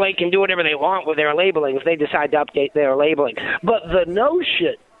 Land O'Lakes can do whatever they want with their labeling if they decide to update their labeling. But the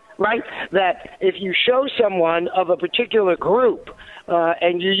notion, right, that if you show someone of a particular group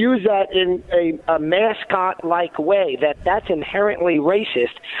and you use that in a mascot-like way, that's inherently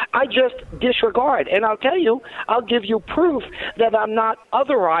racist, I just disregard. And I'll tell you, I'll give you proof that I'm not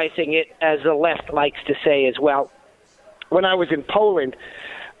otherizing it, as the left likes to say as well. When I was in Poland,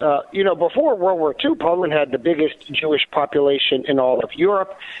 before World War II, Poland had the biggest Jewish population in all of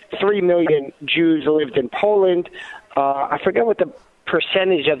Europe. 3 million Jews lived in Poland. I forget what the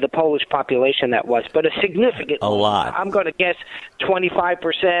percentage of the Polish population that was, but a significant a lot. I'm going to guess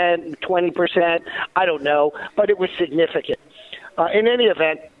 25%, 20%, I don't know, but it was significant. In any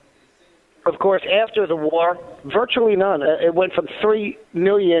event, of course, after the war, virtually none. It went from 3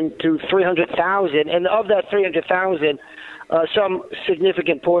 million to 300,000, and of that 300,000, some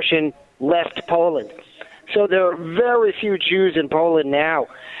significant portion left Poland. So there are very few Jews in Poland now.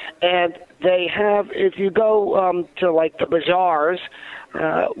 And they have, if you go to like the bazaars,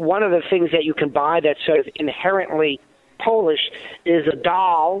 one of the things that you can buy that's sort of inherently Polish is a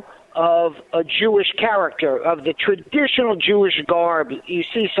doll of a Jewish character, of the traditional Jewish garb. You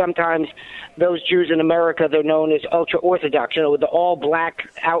see sometimes those Jews in America, they're known as ultra-Orthodox, with the all-black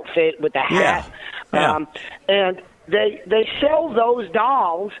outfit with the hat. Yeah. And they sell those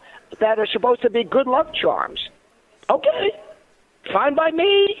dolls that are supposed to be good luck charms. Okay, fine by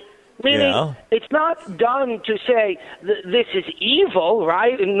me. Meaning, it's not done to say this is evil,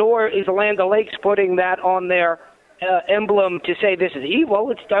 right? And nor is Land O'Lakes putting that on their emblem to say this is evil.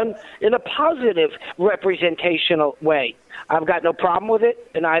 It's done in a positive representational way. I've got no problem with it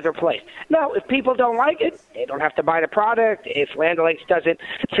in either place. Now, if people don't like it, they don't have to buy the product. If Land O'Lakes doesn't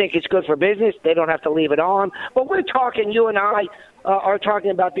think it's good for business, they don't have to leave it on. But we're talking, you and I are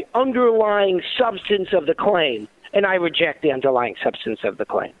talking about the underlying substance of the claim, and I reject the underlying substance of the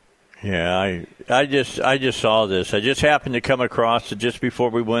claim. Yeah, I just saw this. I just happened to come across it just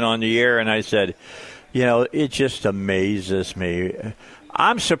before we went on the air, and I said, it just amazes me.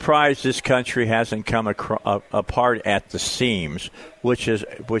 I'm surprised this country hasn't come apart at the seams, which as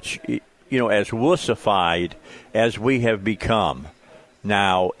wussified as we have become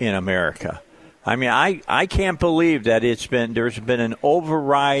now in America. I mean, I can't believe that there's been an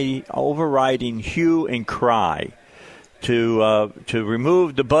overriding hue and cry to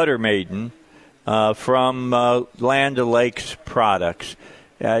remove the butter maiden from Land O'Lakes products.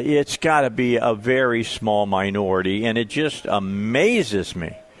 It's got to be a very small minority, and it just amazes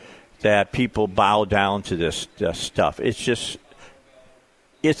me that people bow down to this stuff. It's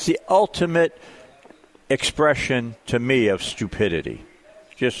the ultimate expression to me of stupidity,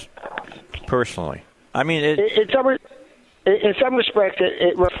 just personally. I mean, in some respects,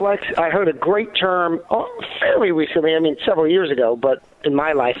 it reflects. I heard a great term fairly recently. I mean, several years ago, but in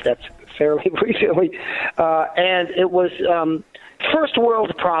my life, that's fairly recently. And it was first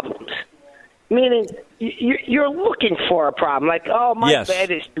world problems. Meaning, you're looking for a problem, like, oh, my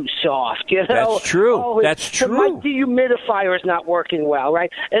bed is too soft, you know? That's true. Oh, That's true. My dehumidifier is not working well, right?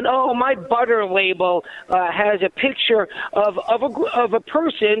 And, oh, my butter label has a picture of a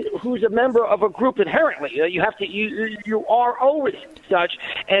person who's a member of a group inherently. You are always such,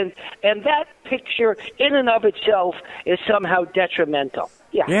 and that picture in and of itself is somehow detrimental.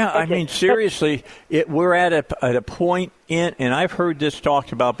 Yeah, I mean, seriously, we're at a point in, and I've heard this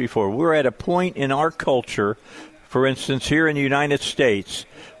talked about before, we're at a point in our culture, for instance, here in the United States,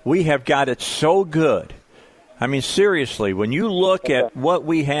 we have got it so good. I mean, seriously, when you look at what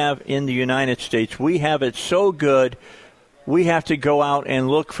we have in the United States, we have it so good, we have to go out and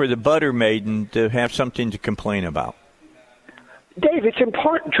look for the butter maiden to have something to complain about. Dave, it's in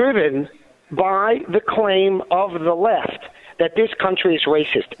part driven by the claim of the left that this country is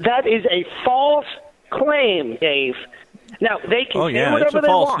racist. That is a false claim, Dave. Now, they can say whatever it's a they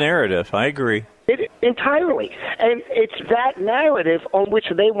false want. narrative. I agree. Entirely. And it's that narrative on which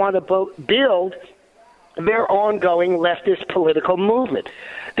they want to build their ongoing leftist political movement.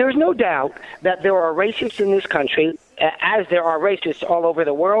 There's no doubt that there are racists in this country, as there are racists all over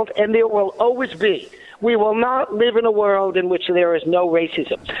the world, and there will always be. We will not live in a world in which there is no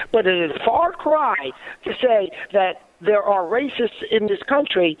racism. But it is a far cry to say that there are racists in this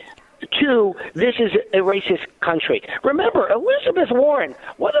country to this is a racist country. Remember, Elizabeth Warren,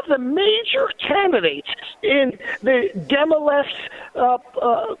 one of the major candidates in the Demo-left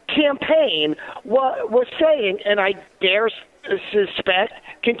campaign, was saying, and I dare suspect,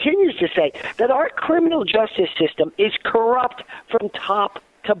 continues to say, that our criminal justice system is corrupt from top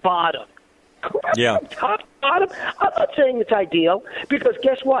to bottom. From top to bottom. I'm not saying it's ideal, because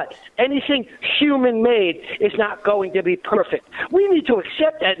guess what? Anything human-made is not going to be perfect. We need to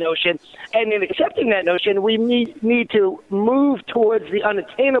accept that notion, and in accepting that notion, we need to move towards the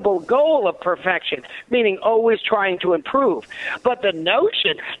unattainable goal of perfection, meaning always trying to improve. But the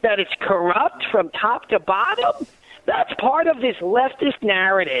notion that it's corrupt from top to bottom, that's part of this leftist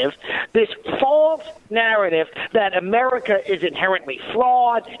narrative, this false narrative that America is inherently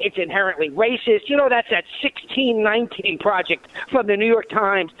flawed, it's inherently racist. You know, that's that 1619 project from the New York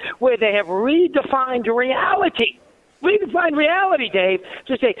Times where they have redefined reality. Redefined reality, Dave,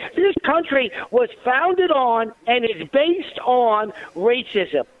 to say this country was founded on and is based on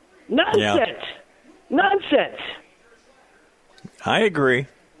racism. Nonsense. Yeah. Nonsense. I agree.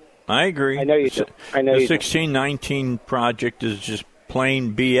 I know you do. I know the you do. 1619 project is just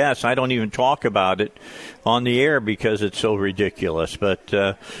plain BS. I don't even talk about it on the air because it's so ridiculous. But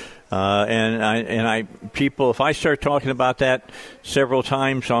people, if I start talking about that several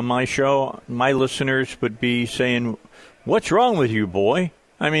times on my show, my listeners would be saying, "What's wrong with you, boy?"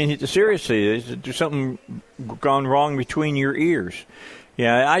 I mean, seriously, there's something gone wrong between your ears.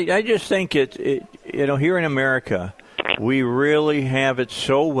 Yeah, I just think it here in America, we really have it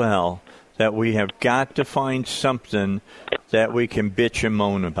so well that we have got to find something that we can bitch and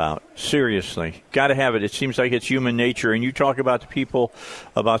moan about. Seriously. Got to have it. It seems like it's human nature. And you talk about the people,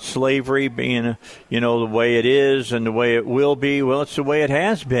 about slavery being, the way it is and the way it will be. Well, it's the way it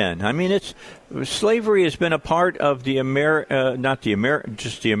has been. I mean, slavery has been a part of the not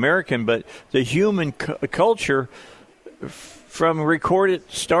just the American, but the human culture from recorded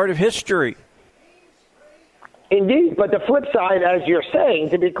start of history. Indeed, but the flip side, as you're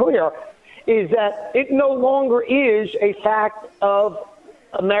saying, to be clear, is that it no longer is a fact of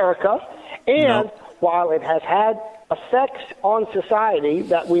America. And while it has had effects on society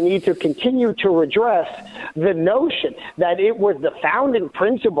that we need to continue to redress, the notion that it was the founding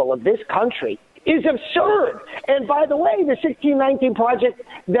principle of this country is absurd. And by the way, the 1619 Project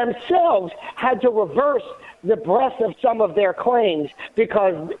themselves had to reverse the breadth of some of their claims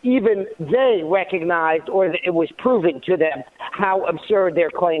because even they recognized, or it was proven to them, how absurd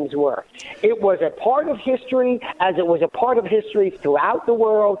their claims were. It was a part of history, as it was a part of history throughout the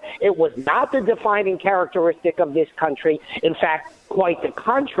world. It was not the defining characteristic of this country. In fact, quite the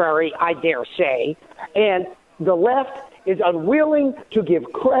contrary, I dare say. And the left is unwilling to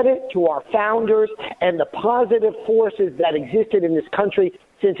give credit to our founders and the positive forces that existed in this country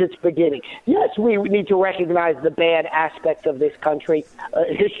since its beginning. Yes, we need to recognize the bad aspects of this country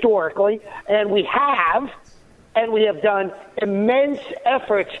historically, and we have done immense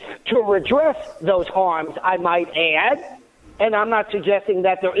efforts to redress those harms, I might add. And I'm not suggesting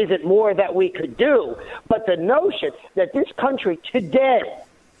that there isn't more that we could do, but the notion that this country today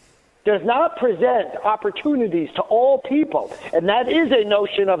does not present opportunities to all people, and that is a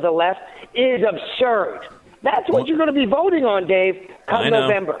notion of the left, is absurd. That's what you're going to be voting on, Dave, come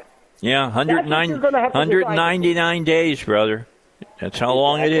November. Yeah, 199 days, brother. That's how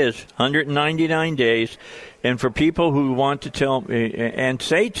long it is, 199 days. And for people who want to tell me and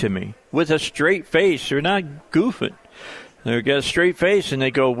say to me with a straight face, they're not goofing. They've got a straight face, and they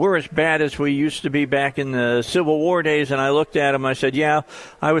go, we're as bad as we used to be back in the Civil War days. And I looked at them, I said, yeah,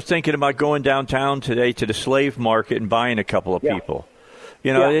 I was thinking about going downtown today to the slave market and buying a couple of people.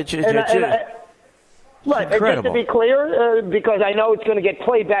 You know, it's right, and just to be clear, because I know it's going to get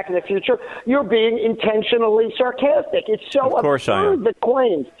played back in the future, you're being intentionally sarcastic. It's so absurd, the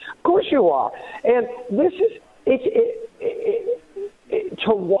claims. Of course you are. And this is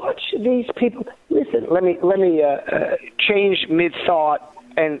to watch these people. Listen, let me change mid-thought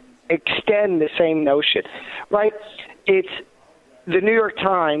and extend the same notion. Right? It's the New York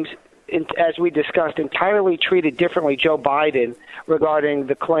Times, as we discussed, entirely treated differently Joe Biden regarding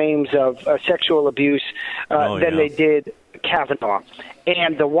the claims of sexual abuse than they did Kavanaugh.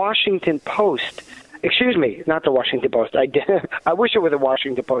 And the Washington Post, excuse me, not the Washington Post. I wish it were the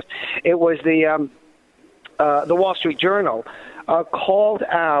Washington Post. It was the Wall Street Journal called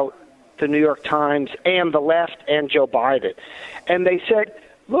out the New York Times and the left and Joe Biden. And they said,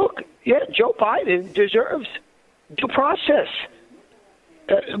 look, Joe Biden deserves due process.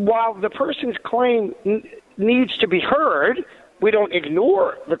 While the person's claim needs to be heard, we don't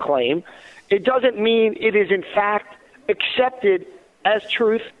ignore the claim. It doesn't mean it is, in fact, accepted as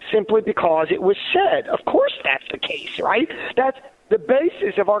truth simply because it was said. Of course that's the case, right? That's the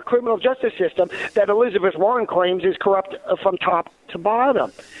basis of our criminal justice system that Elizabeth Warren claims is corrupt from top to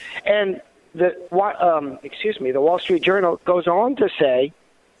bottom. And the Wall Street Journal goes on to say,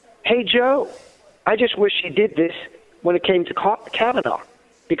 hey, Joe, I just wish you did this when it came to Kavanaugh,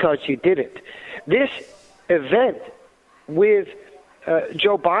 because you didn't. This event with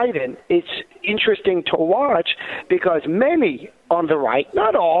Joe Biden, it's interesting to watch because many on the right,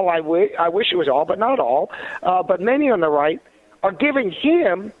 not all, I wish it was all, but not all, but many on the right are giving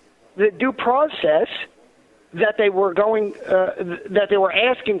him the due process that they were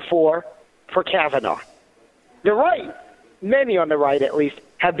asking for Kavanaugh. The right, many on the right at least,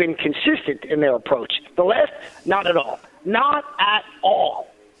 have been consistent in their approach. The left, not at all. Not at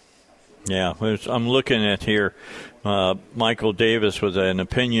all. Yeah, I'm looking at here. Michael Davis with an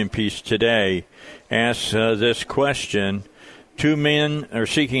opinion piece today asks this question. 2 men are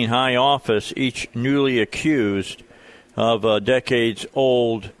seeking high office, each newly accused of a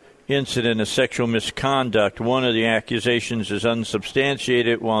decades-old incident of sexual misconduct. One of the accusations is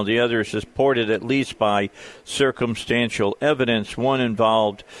unsubstantiated, while the other is supported at least by circumstantial evidence. One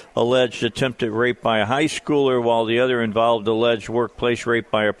involved alleged attempted rape by a high schooler, while the other involved alleged workplace rape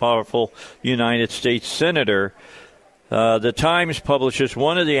by a powerful United States senator. The Times publishes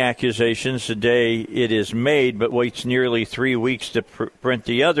one of the accusations the day it is made, but waits nearly 3 weeks to print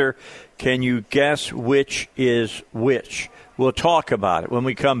the other. Can you guess which is which? We'll talk about it when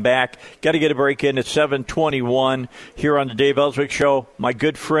we come back. Got to get a break in at 7:21 here on the Dave Elswick Show. My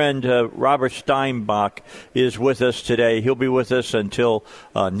good friend Robert Steinbach is with us today. He'll be with us until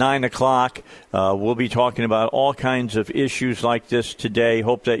 9 o'clock. We'll be talking about all kinds of issues like this today.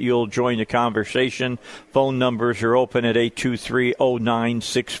 Hope that you'll join the conversation. Phone numbers are open at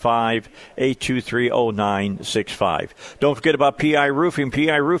 823-0965, 823-0965. Don't forget about PI Roofing.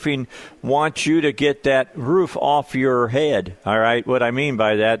 PI Roofing wants you to get that roof off your head. All right, what I mean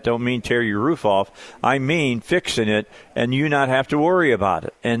by that, don't mean tear your roof off. I mean fixing it and you not have to worry about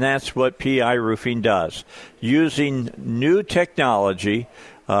it. And that's what PI Roofing does. Using new technology,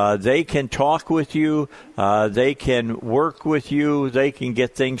 they can talk with you. They can work with you. They can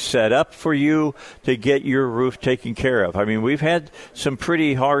get things set up for you to get your roof taken care of. I mean, we've had some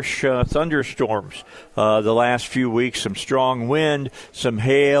pretty harsh thunderstorms the last few weeks, some strong wind, some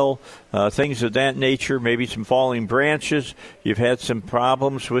hail, things of that nature, maybe some falling branches. You've had some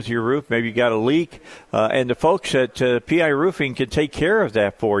problems with your roof. Maybe you got a leak. And the folks at PI Roofing can take care of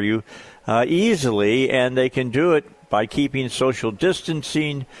that for you easily, and they can do it by keeping social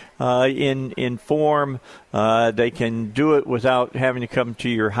distancing in form. They can do it without having to come to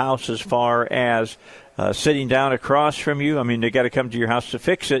your house as far as sitting down across from you. I mean, they got to come to your house to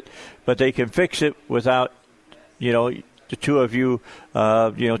fix it, but they can fix it without, the two of you,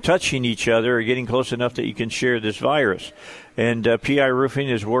 touching each other or getting close enough that you can share this virus. And PI Roofing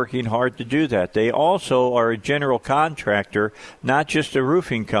is working hard to do that. They also are a general contractor, not just a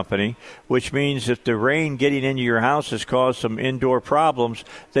roofing company, which means if the rain getting into your house has caused some indoor problems,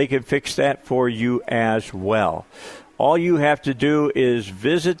 they can fix that for you as well. All you have to do is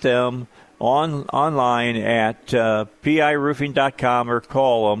visit them online at piroofing.com or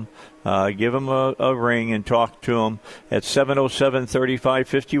call them. Give them a ring and talk to them at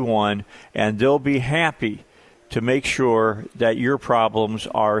 707-3551, and they'll be happy to make sure that your problems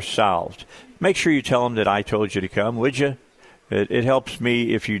are solved. Make sure you tell them that I told you to come, would you? It helps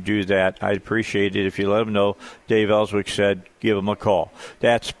me if you do that. I'd appreciate it if you let them know Dave Elswick said give them a call.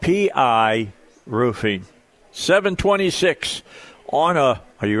 That's PI Roofing. 726 on a,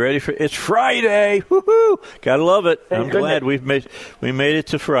 are you ready for, it's Friday. Woohoo! Gotta love it. I'm glad we made it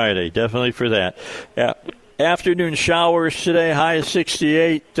to Friday. Definitely for that. Yeah. Afternoon showers today, high of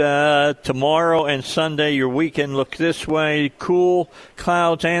 68. Tomorrow and Sunday, your weekend look this way. Cool,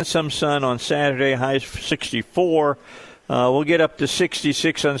 clouds and some sun on Saturday, high of 64. We'll get up to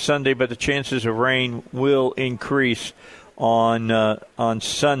 66 on Sunday, but the chances of rain will increase on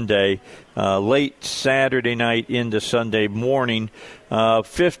Sunday, late Saturday night into Sunday morning.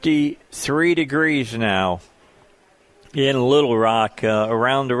 53 degrees now in Little Rock.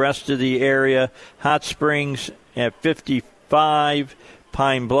 Around the rest of the area, Hot Springs at 55,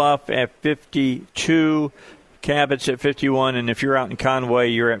 Pine Bluff at 52, Cabot's at 51, and if you're out in Conway,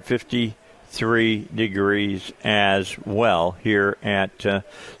 you're at 53 degrees as well here at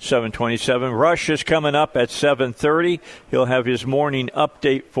 727. Rush is coming up at 7:30. He'll have his morning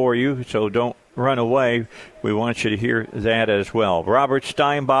update for you, so don't run away. We want you to hear that as well. Robert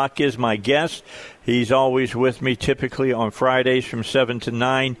Steinbach is my guest. He's always with me, typically on Fridays from 7 to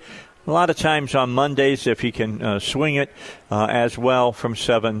 9. A lot of times on Mondays, if he can swing it as well, from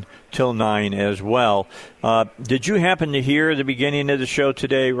 7 till 9 as well. Did you happen to hear the beginning of the show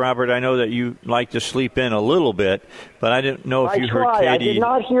today, Robert? I know that you like to sleep in a little bit, but I didn't know if you heard Katie. I did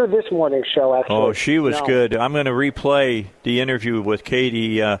not hear this morning's show, actually. Oh, she was good. I'm going to replay the interview with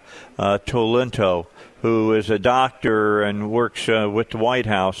Katie Tolento, who is a doctor and works with the White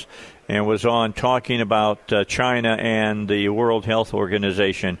House, and was on talking about China and the World Health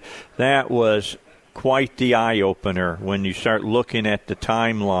Organization. That was quite the eye-opener when you start looking at the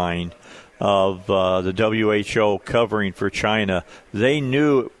timeline of the WHO covering for China. They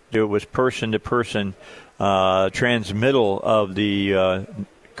knew there was person-to-person transmittal of the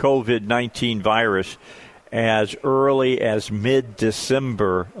COVID-19 virus as early as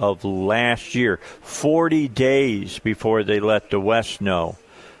mid-December of last year, 40 days before they let the West know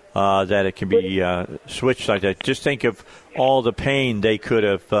that it can be switched like that. Just think of all the pain they could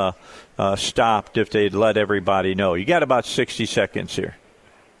have stopped if they'd let everybody know. You got about 60 seconds here.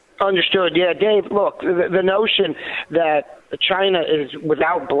 Understood. Yeah, Dave, look, the notion that China is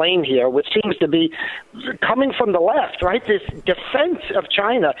without blame here, which seems to be coming from the left, right? This defense of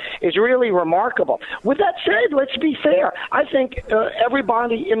China is really remarkable. With that said, let's be fair. I think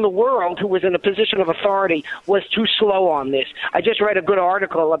everybody in the world who was in a position of authority was too slow on this. I just read a good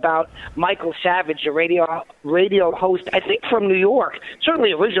article about Michael Savage, a radio host, I think from New York,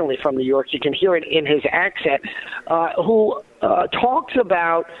 certainly originally from New York. You can hear it in his accent, who talks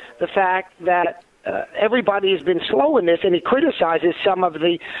about the fact that everybody has been slow in this, and he criticizes some of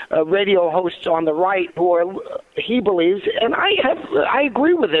the radio hosts on the right who are, he believes, and I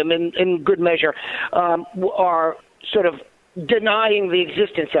agree with him in good measure, are sort of denying the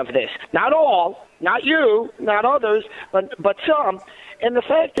existence of this. Not all, not you, not others, but some. And the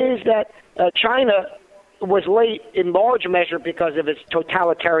fact is that China was late in large measure because of its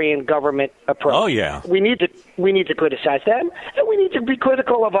totalitarian government approach. Oh, yeah. We need to criticize them, and we need to be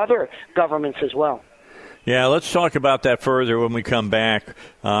critical of other governments as well. Yeah, let's talk about that further when we come back.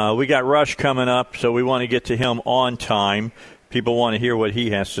 We got Rush coming up, so we want to get to him on time. People want to hear what he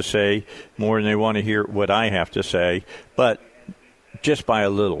has to say more than they want to hear what I have to say, but just by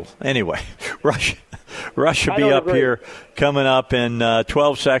a little. Anyway, Rush will be up here coming up in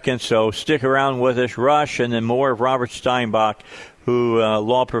 12 seconds, so stick around with us. Rush, and then more of Robert Steinbach, who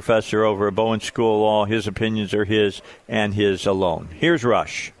law professor over at Bowen School of Law. His opinions are his and his alone. Here's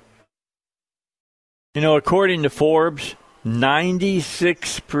Rush. You know, according to Forbes,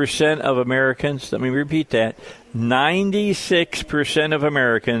 96% of Americans, let me repeat that, 96% of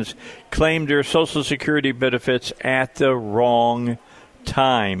Americans claimed their Social Security benefits at the wrong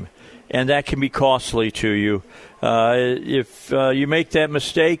time. And that can be costly to you. If you make that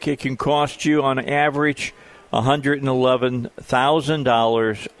mistake, it can cost you on average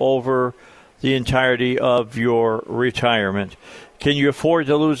 $111,000 over the entirety of your retirement. Can you afford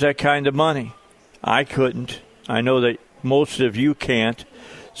to lose that kind of money? I couldn't. I know that most of you can't.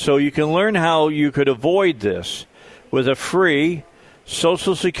 So you can learn how you could avoid this with a free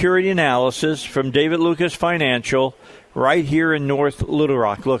Social Security analysis from David Lucas Financial right here in North Little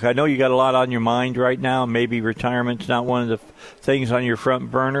Rock. Look, I know you got a lot on your mind right now. Maybe retirement's not one of the things on your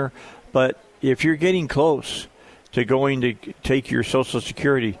front burner. But if you're getting close to going to take your Social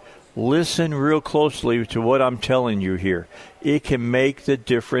Security, listen real closely to what I'm telling you here. It can make the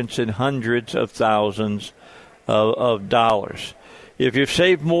difference in hundreds of thousands of dollars. If you've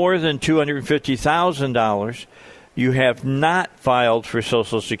saved more than $250,000, you have not filed for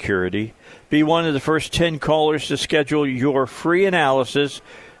Social Security. Be one of the first 10 callers to schedule your free analysis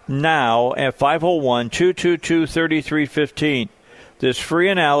now at 501-222-3315. This free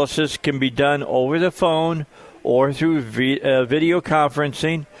analysis can be done over the phone or through video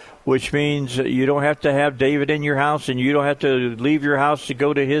conferencing, which means you don't have to have David in your house and you don't have to leave your house to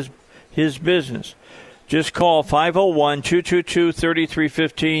go to his business. Just call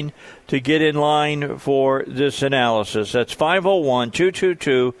 501-222-3315 to get in line for this analysis. That's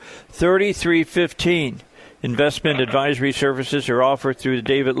 501-222-3315. Investment advisory services are offered through the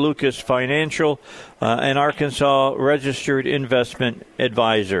David Lucas Financial, an Arkansas registered investment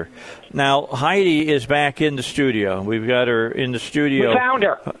advisor. Now, Heidi is back in the studio. We've got her in the studio. We found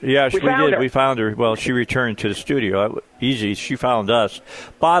her. Yes, we did. We found her. Well, she returned to the studio. Easy. She found us.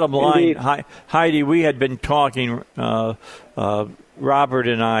 Bottom line, Heidi, we had been talking, Robert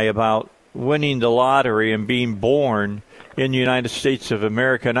and I, about winning the lottery and being born in the United States of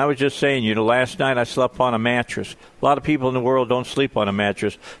America. And I was just saying, last night I slept on a mattress. A lot of people in the world don't sleep on a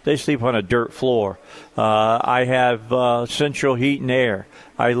mattress. They sleep on a dirt floor. I have central heat and air.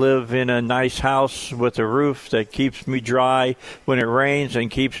 I live in a nice house with a roof that keeps me dry when it rains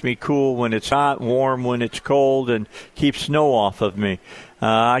and keeps me cool when it's hot, warm when it's cold, and keeps snow off of me.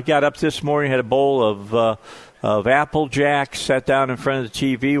 I got up this morning, had a bowl of Apple Jacks, sat down in front of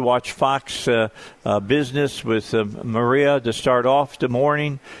the TV, watched Fox Business with Maria to start off the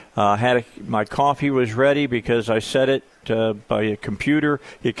morning. My coffee was ready because I set it by a computer.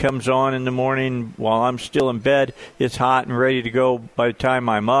 It comes on in the morning while I'm still in bed. It's hot and ready to go by the time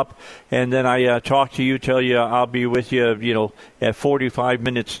I'm up. And then I talk to you, tell you I'll be with you, at 45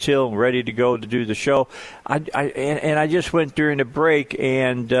 minutes till, ready to go to do the show. I just went during the break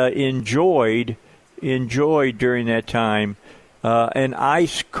and enjoyed during that time an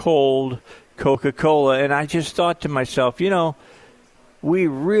ice-cold Coca-Cola. And I just thought to myself, we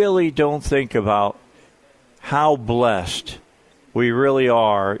really don't think about how blessed we really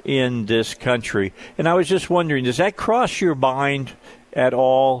are in this country. And I was just wondering, does that cross your mind at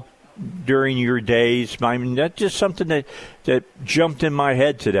all during your days? I mean, that's just something that jumped in my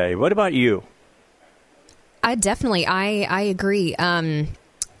head today. What about you? I agree.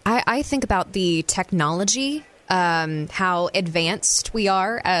 I think about the technology, how advanced we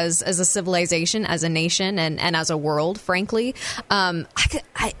are as a civilization, as a nation, and as a world, frankly.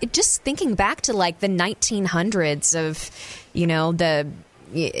 Just thinking back to like the 1900s of,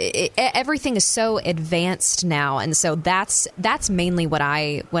 everything is so advanced now. And so that's mainly what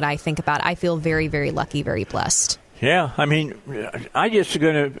I think about. I feel very, very lucky, very blessed. Yeah, I mean,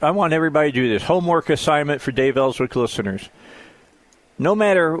 I want everybody to do this. Homework assignment for Dave Elswick listeners. No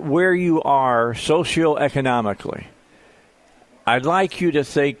matter where you are socioeconomically, I'd like you to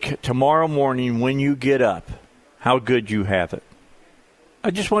think tomorrow morning when you get up how good you have it.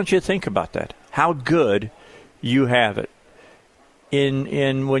 I just want you to think about that, how good you have it.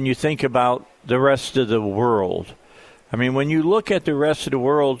 In when you think about the rest of the world. I mean, when you look at the rest of the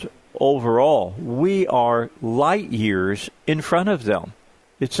world overall, we are light years in front of them.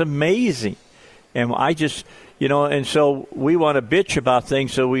 It's amazing. And I just... and so we want to bitch about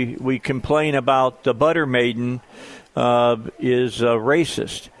things, so we complain about the butter maiden is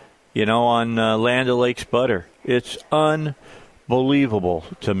racist, on Land O'Lakes butter. It's unbelievable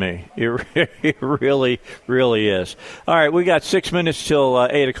to me. It really, really is. All right, we got 6 minutes till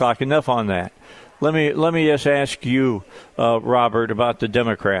 8 o'clock. Enough on that. Let me just ask you, Robert, about the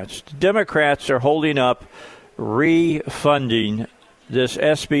Democrats. The Democrats are holding up refunding this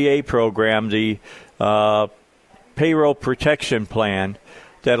SBA program, the payroll protection plan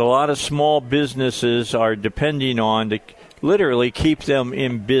that a lot of small businesses are depending on to literally keep them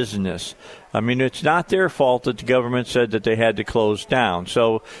in business. I mean, it's not their fault that the government said that they had to close down.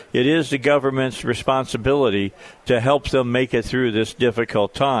 So it is the government's responsibility to help them make it through this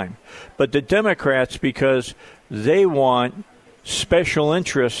difficult time. But the Democrats, because they want special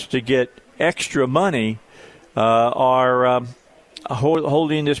interests to get extra money, are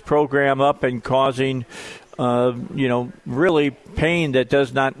holding this program up and causing really pain that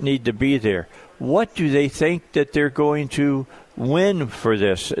does not need to be there. What do they think that they're going to win for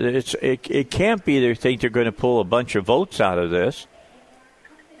this? It can't be they think they're going to pull a bunch of votes out of this.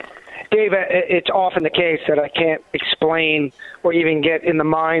 Dave, it's often the case that I can't explain or even get in the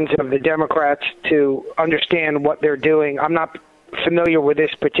minds of the Democrats to understand what they're doing. I'm not familiar with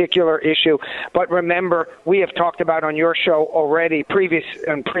this particular issue, but remember, we have talked about on your show already previous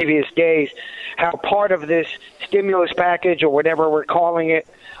days how part of this stimulus package or whatever we're calling it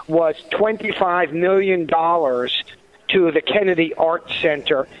was $25 million to the Kennedy Art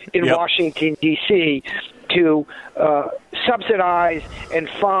Center in Washington, D.C., to subsidize and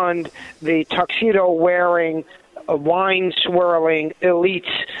fund the tuxedo-wearing, wine-swirling elites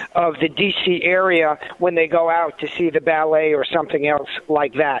of the D.C. area when they go out to see the ballet or something else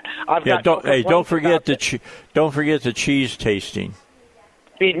like that. Don't forget the cheese tasting.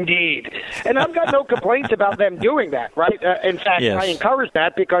 Indeed. And I've got no complaints about them doing that, right? In fact, I encourage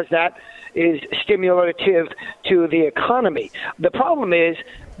that because that is stimulative to the economy. The problem is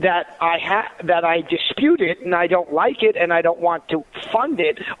that I dispute it and I don't like it and I don't want to fund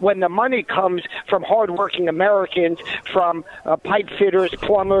it when the money comes from hardworking Americans, from pipe fitters,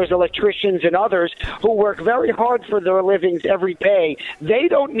 plumbers, electricians, and others who work very hard for their livings every day. They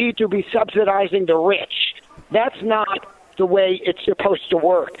don't need to be subsidizing the rich. That's not the way it's supposed to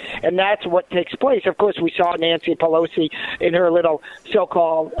work. And that's what takes place. Of course, we saw Nancy Pelosi in her little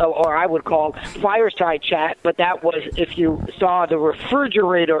so-called, or I would call, fireside chat, but that was if you saw the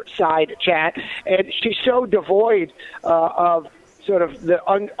refrigerator side chat. And she's so devoid of sort of the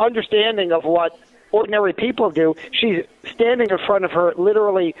understanding of what ordinary people do. She's standing in front of her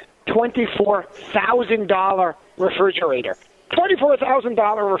literally $24,000 refrigerator.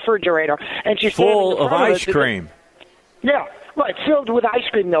 $24,000 refrigerator. And she's full of ice cream. Yeah, right, filled with ice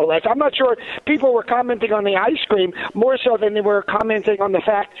cream, no less. I'm not sure people were commenting on the ice cream more so than they were commenting on the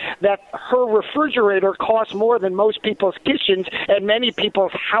fact that her refrigerator costs more than most people's kitchens and many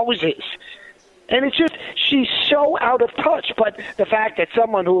people's houses. And it's just, she's so out of touch. But the fact that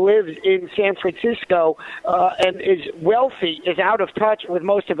someone who lives in San Francisco and is wealthy is out of touch with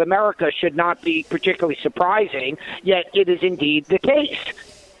most of America should not be particularly surprising, yet it is indeed the case.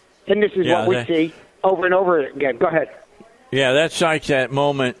 And this is what we see over and over again. Go ahead. Yeah, that's like that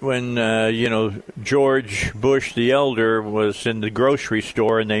moment when, George Bush the elder was in the grocery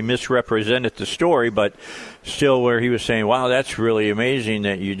store and they misrepresented the story, but still where he was saying, wow, that's really amazing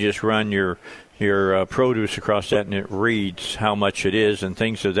that you just run your produce across that and it reads how much it is and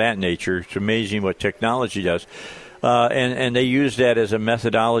things of that nature. It's amazing what technology does. And they use that as a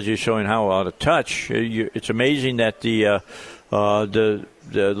methodology showing how out of touch. It's amazing that the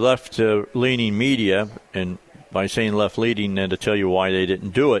left-leaning media, and by saying left-leaning, and to tell you why they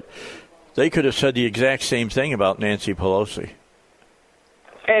didn't do it, they could have said the exact same thing about Nancy Pelosi.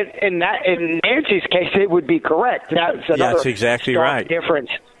 And in Nancy's case, it would be correct. That's exactly right. Difference,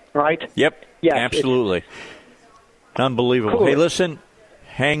 right? Yep. Yes, absolutely. Unbelievable. Cool. Hey, listen.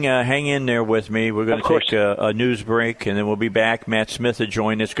 Hang in there with me. We're going to take a news break, and then we'll be back. Matt Smith will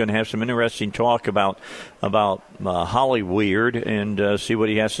join us. Going to have some interesting talk about Hollyweird and see what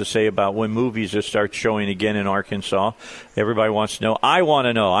he has to say about when movies will start showing again in Arkansas. Everybody wants to know. I want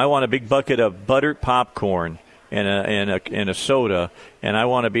to know. I want a big bucket of buttered popcorn and a soda, and I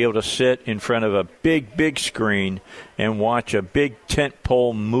want to be able to sit in front of a big screen and watch a big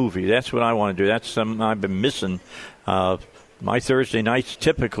tentpole movie. That's what I want to do. That's something I've been missing. My Thursday nights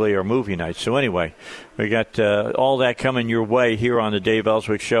typically are movie nights. So anyway, we got all that coming your way here on the Dave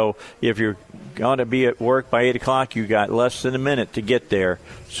Elswick Show. If you're going to be at work by 8 o'clock, you got less than a minute to get there,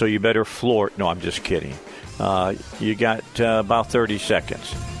 so you better floor it. No, I'm just kidding. You got about 30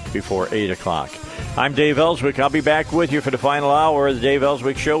 seconds before 8 o'clock. I'm Dave Elswick. I'll be back with you for the final hour of the Dave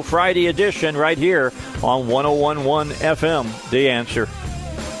Elswick Show, Friday edition, right here on 101.1 FM, The Answer.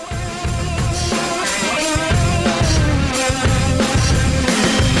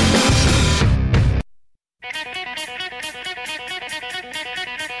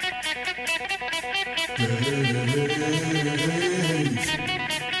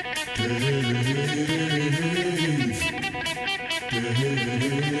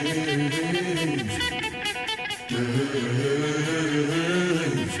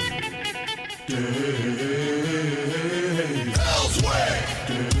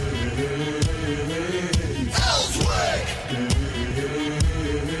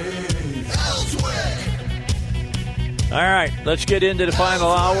 All right, let's get into the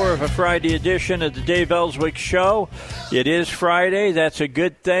final hour of a Friday edition of the Dave Elswick Show. It is Friday. That's a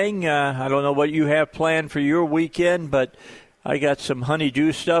good thing. I don't know what you have planned for your weekend, but I got some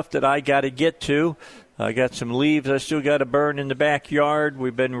honeydew stuff that I got to get to. I got some leaves I still got to burn in the backyard.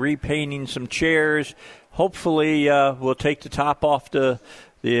 We've been repainting some chairs. Hopefully we'll take the top off the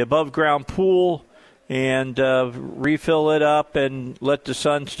above-ground pool and refill it up and let the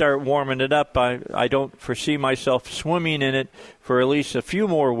sun start warming it up. I don't foresee myself swimming in it for at least a few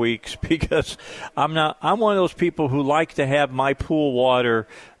more weeks because I'm one of those people who like to have my pool water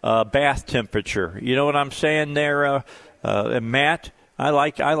bath temperature. You know what I'm saying there, Matt? I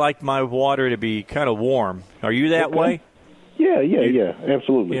like my water to be kind of warm. Are you that way? Yeah,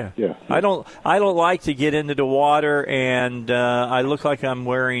 absolutely. Yeah. I don't like to get into the water, and I look like I'm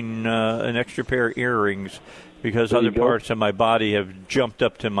wearing an extra pair of earrings because other parts of my body have jumped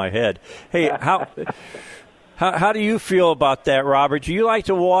up to my head. Hey, how do you feel about that, Robert? Do you like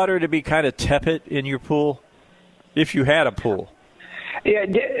the water to be kind of tepid in your pool, if you had a pool? Yeah,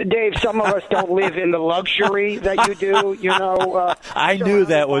 Dave, some of us don't live in the luxury that you do, I knew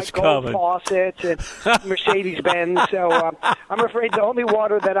that was coming. Faucets and Mercedes-Benz. So I'm afraid the only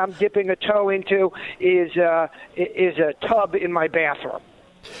water that I'm dipping a toe into is a tub in my bathroom.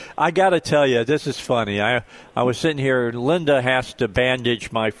 I got to tell you, this is funny. I was sitting here. Linda has to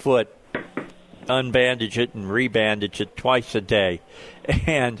bandage my foot, unbandage it and rebandage it twice a day.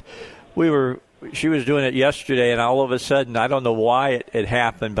 And she was doing it yesterday, and all of a sudden, I don't know why it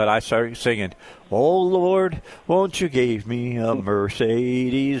happened, but I started singing, "Oh, Lord, won't you give me a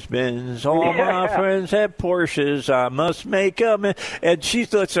Mercedes-Benz? All my friends have Porsches. I must make them." And she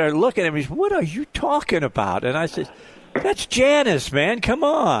started looking at me, "What are you talking about?" And I said, "That's Janice, man. Come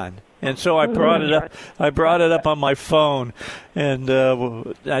on." And so I brought it up. I brought it up on my phone, and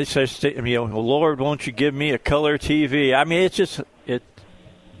I said, "Lord, won't you give me a color TV?" I mean, it's just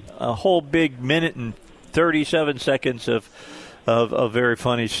a whole big minute and 37 seconds of very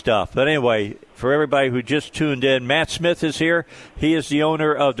funny stuff. But anyway, for everybody who just tuned in, Matt Smith is here. He is the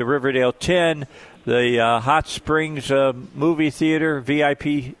owner of the Riverdale 10, the Hot Springs movie theater,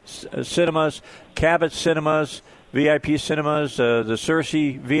 VIP cinemas, Cabot Cinemas, VIP cinemas, the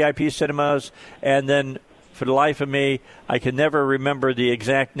Cersei VIP cinemas, and then for the life of me, I can never remember the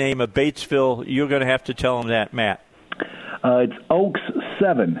exact name of Batesville. You're going to have to tell them that, Matt. It's Oaks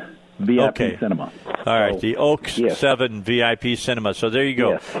 7 VIP Cinema. All right, the Oaks 7 VIP Cinema. So there you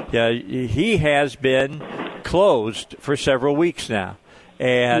go. Yes. Yeah, he has been closed for several weeks now.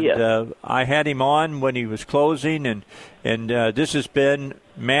 And I had him on when he was closing, and this has been,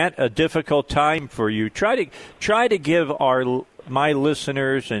 Matt, a difficult time for you. Try to give my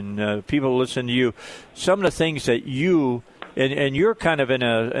listeners and people who listen to you some of the things that you and you're kind of in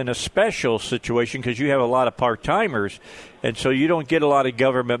a special situation because you have a lot of part-timers, and so you don't get a lot of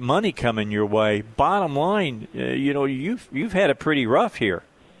government money coming your way. Bottom line, you've had it pretty rough here.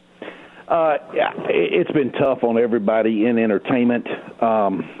 Yeah, it's been tough on everybody in entertainment.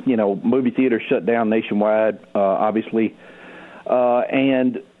 Movie theaters shut down nationwide, obviously.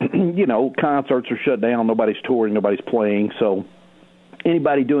 And, concerts are shut down. Nobody's touring, nobody's playing. So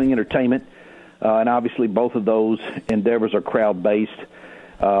anybody doing entertainment, and obviously both of those endeavors are crowd-based,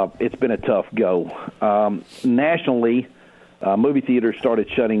 it's been a tough go. Nationally, movie theaters started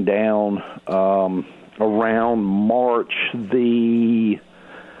shutting down around March the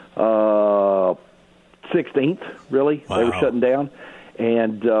 16th, really. Wow. They were shutting down.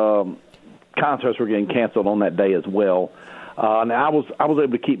 And concerts were getting canceled on that day as well. Now, I was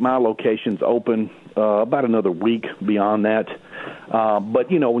able to keep my locations open about another week beyond that. But,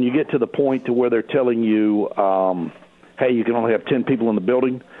 when you get to the point to where they're telling you, hey, you can only have 10 people in the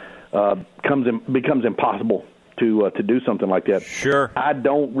building, becomes impossible to do something like that. Sure. I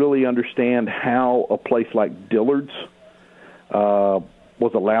don't really understand how a place like Dillard's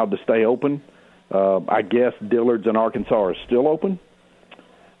was allowed to stay open. I guess Dillard's in Arkansas are still open.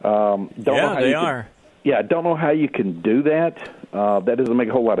 They are. Yeah, I don't know how you can do that. That doesn't make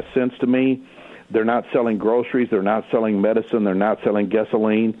a whole lot of sense to me. They're not selling groceries. They're not selling medicine. They're not selling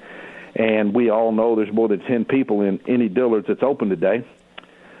gasoline. And we all know there's more than 10 people in any Dillard's that's open today.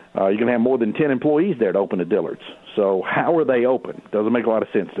 You're going to have more than 10 employees there to open a Dillard's. So how are they open? Doesn't make a lot of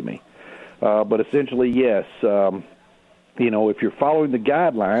sense to me. But essentially, yes, if you're following the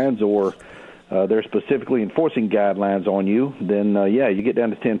guidelines or they're specifically enforcing guidelines on you, then, you get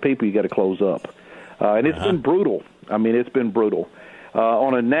down to 10 people, you got to close up. And it's been brutal. I mean, it's been brutal.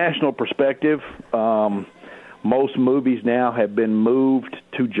 On a national perspective, most movies now have been moved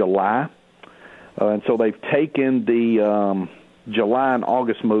to July. And so they've taken the July and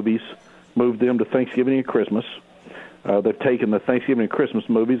August movies, moved them to Thanksgiving and Christmas. They've taken the Thanksgiving and Christmas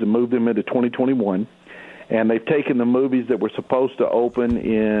movies and moved them into 2021. And they've taken the movies that were supposed to open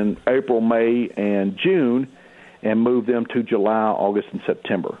in April, May, and June and moved them to July, August, and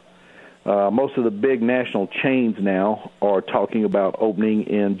September. Most of the big national chains now are talking about opening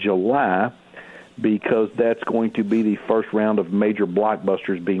in July because that's going to be the first round of major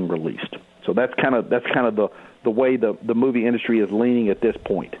blockbusters being released. So that's kind of the way the movie industry is leaning at this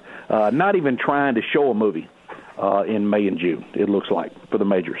point. Not even trying to show a movie in May and June, it looks like, for the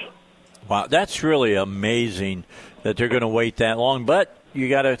majors. Wow, that's really amazing that they're going to wait that long. But you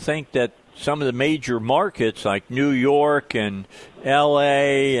got to think that some of the major markets like New York and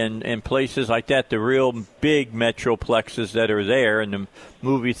L.A. and places like that, the real big metroplexes that are there and the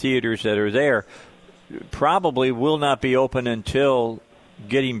movie theaters that are there, probably will not be open until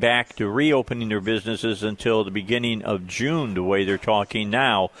getting back to reopening their businesses until the beginning of June, the way they're talking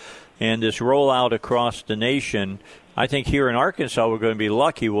now. And this rollout across the nation, I think here in Arkansas we're going to be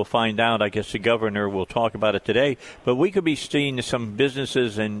lucky. We'll find out. I guess the governor will talk about it today. But we could be seeing some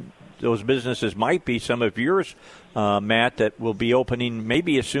businesses, and those businesses might be some of yours, Matt, that will be opening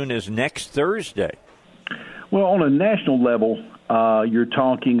maybe as soon as next Thursday. Well, on a national level, you're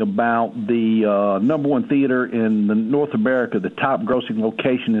talking about the number one theater in North America. The top grossing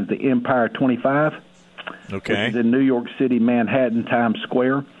location is the Empire 25. Okay. Which is in New York City, Manhattan, Times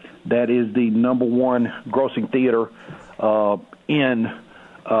Square. That is the number one grossing theater in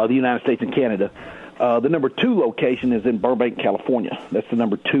the United States and Canada. The number two location is in Burbank, California. That's the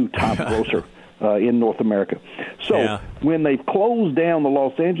number two top grosser in North America. So when they've closed down the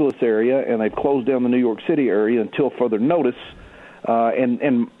Los Angeles area and they've closed down the New York City area until further notice,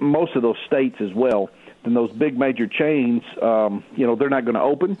 and most of those states as well, then those big major chains, they're not going to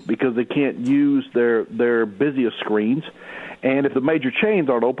open because they can't use their busiest screens. And if the major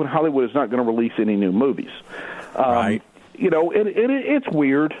chains aren't open, Hollywood is not going to release any new movies. Right. It's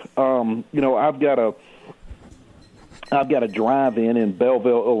weird. I've got a drive-in in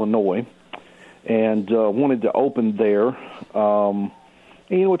Belleville, Illinois, and wanted to open there.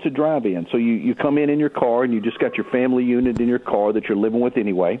 It's a drive-in, so you come in your car and you just got your family unit in your car that you're living with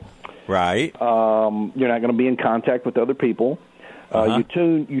anyway. Right. You're not going to be in contact with other people. You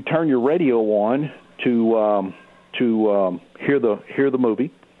turn your radio on to hear the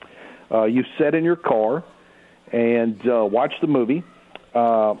movie. You sit in your car and watch the movie.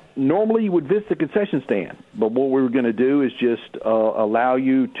 Normally you would visit the concession stand, but what we were going to do is just allow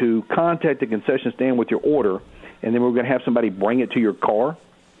you to contact the concession stand with your order, and then we're going to have somebody bring it to your car.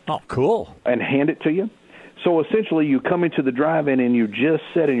 Oh, cool. And hand it to you. So essentially you come into the drive-in and you just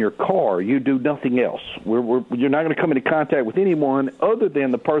sit in your car. You do nothing else. You're not going to come into contact with anyone other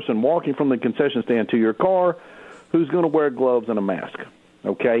than the person walking from the concession stand to your car who's going to wear gloves and a mask,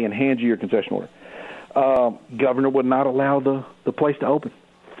 okay, and hand you your concession order. Governor would not allow the place to open.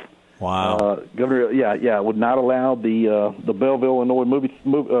 Wow. Governor, would not allow the Belleville,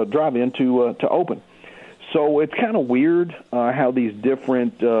 Illinois drive-in to open. So it's kind of weird how these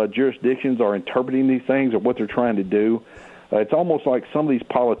different jurisdictions are interpreting these things or what they're trying to do. It's almost like some of these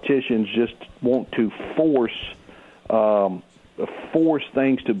politicians just want to force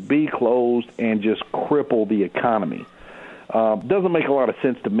things to be closed and just cripple the economy. Doesn't make a lot of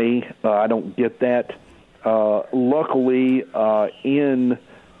sense to me. I don't get that. Luckily, in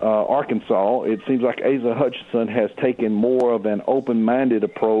Arkansas, it seems like Asa Hutchinson has taken more of an open-minded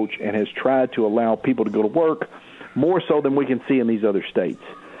approach and has tried to allow people to go to work more so than we can see in these other states.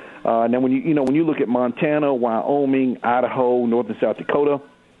 Now, when you look at Montana, Wyoming, Idaho, North and South Dakota,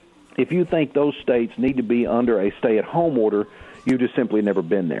 if you think those states need to be under a stay-at-home order, you've just simply never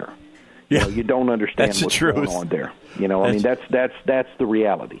been there. Yeah, you don't understand what's going on there. That's the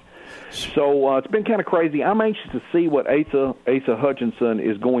reality. So it's been kind of crazy. I'm anxious to see what Asa Hutchinson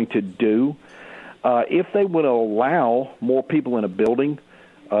is going to do. If they would allow more people in a building,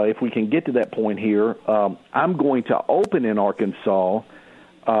 if we can get to that point here, I'm going to open in Arkansas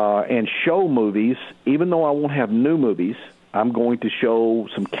and show movies, even though I won't have new movies. I'm going to show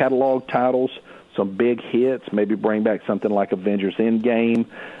some catalog titles, some big hits, maybe bring back something like Avengers Endgame,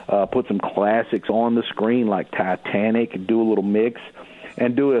 put some classics on the screen like Titanic, do a little mix,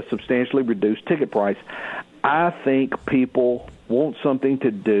 and do a substantially reduced ticket price. I think people want something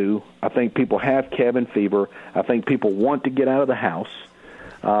to do. I think people have cabin fever. I think people want to get out of the house.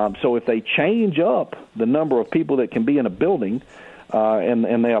 So if they change up the number of people that can be in a building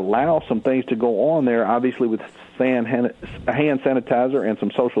and they allow some things to go on there, obviously with hand sanitizer and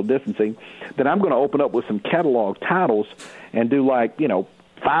some social distancing, then I'm going to open up with some catalog titles and do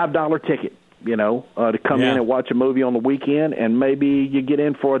 $5 ticket, to come in and watch a movie on the weekend, and maybe you get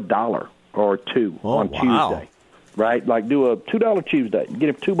in for $1 or $2 on Tuesday, right? Like do a $2 Tuesday. You get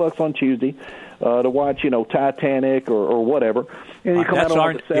it $2 on Tuesday to watch, Titanic or whatever. And you come out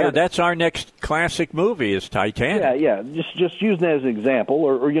on Saturday. Yeah, that's our next classic movie is Titanic. Yeah. Just using that as an example.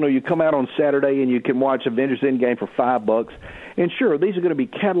 Or you come out on Saturday and you can watch Avengers Endgame for $5. And sure, these are going to be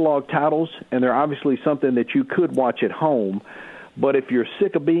catalog titles, and they're obviously something that you could watch at home. But if you're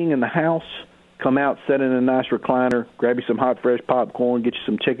sick of being in the house, come out, sit in a nice recliner, grab you some hot, fresh popcorn, get you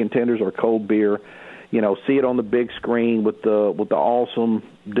some chicken tenders or cold beer, see it on the big screen with the awesome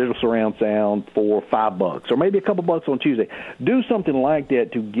digital surround sound for $5, or maybe a couple bucks on Tuesday. Do something like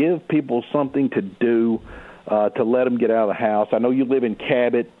that to give people something to do, to let them get out of the house. I know you live in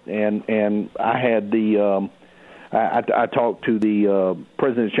Cabot, and I had I talked to the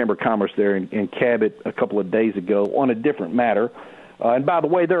president of the Chamber of Commerce there in Cabot a couple of days ago on a different matter. And by the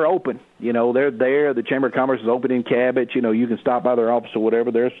way, they're open. They're there. The Chamber of Commerce is open in Cabot. You can stop by their office or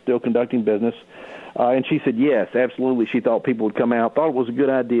whatever. They're still conducting business. And she said, yes, absolutely. She thought people would come out, thought it was a good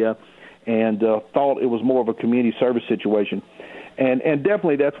idea, and thought it was more of a community service situation. And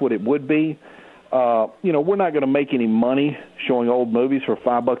definitely that's what it would be. We're not going to make any money showing old movies for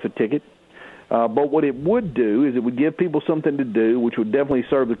 $5 a ticket. But what it would do is it would give people something to do, which would definitely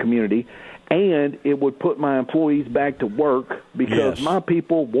serve the community, and it would put my employees back to work because my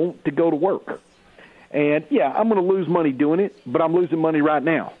people want to go to work. And, yeah, I'm going to lose money doing it, but I'm losing money right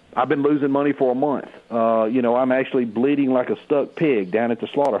now. I've been losing money for a month. I'm actually bleeding like a stuck pig down at the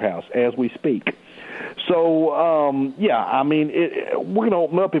slaughterhouse as we speak. So, we're going to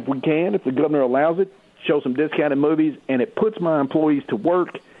open up if we can, if the governor allows it, show some discounted movies, and it puts my employees to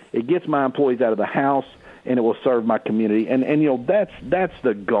work. It gets my employees out of the house, and it will serve my community. And that's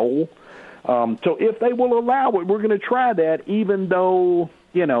the goal. So if they will allow it, we're going to try that, even though,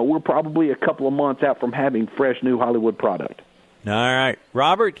 we're probably a couple of months out from having fresh new Hollywood product. All right.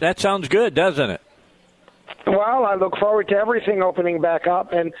 Robert, that sounds good, doesn't it? Well, I look forward to everything opening back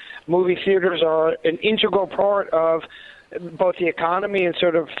up, and movie theaters are an integral part of both the economy and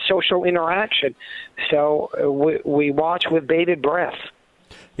sort of social interaction. So we watch with bated breath.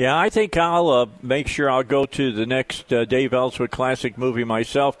 Yeah, I think I'll make sure I'll go to the next Dave Elswick classic movie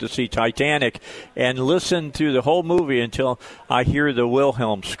myself to see Titanic and listen to the whole movie until I hear the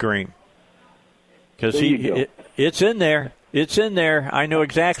Wilhelm scream. Because it's in there. It's in there. I know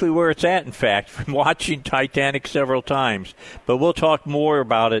exactly where it's at, in fact, from watching Titanic several times. But we'll talk more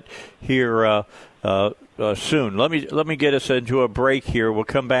about it here soon. Let me get us into a break here. We'll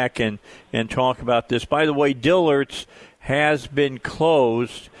come back and talk about this. By the way, Dillard's has been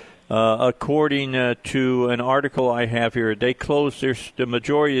closed, according to an article I have here. They closed the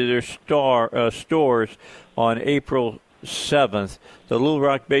majority of their stores on April 7th. The Little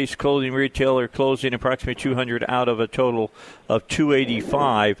Rock-based clothing retailer closing approximately 200 out of a total of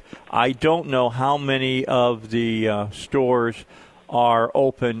 285. I don't know how many of the stores are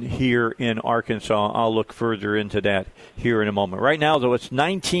open here in Arkansas. I'll look further into that here in a moment. Right now, though, it's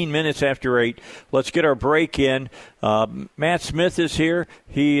 19 minutes after 8. Let's get our break in. Matt Smith is here.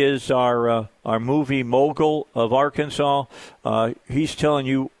 He is our movie mogul of Arkansas. He's telling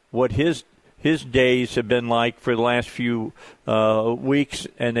you what his days have been like for the last few weeks,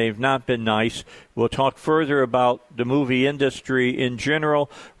 and they've not been nice. We'll talk further about the movie industry in general.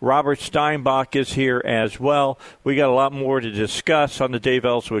 Robert Steinbach is here as well. We got a lot more to discuss on the Dave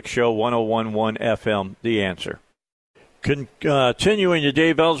Elswick Show, 101.1 FM, The Answer. Continuing the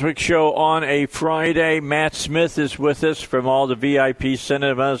Dave Elswick Show on a Friday, Matt Smith is with us from all the VIP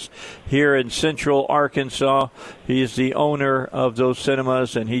cinemas here in Central Arkansas. He is the owner of those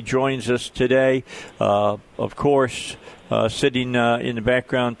cinemas, and he joins us today. Of course, sitting in the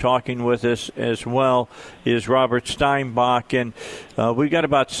background talking with us as well is Robert Steinbach. And we've got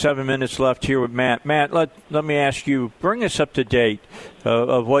about 7 minutes left here with Matt. Matt, let me ask you, bring us up to date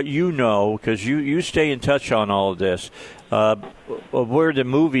of what you know, because you stay in touch on all of this, of where the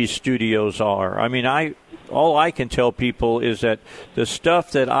movie studios are. I mean, all I can tell people is that the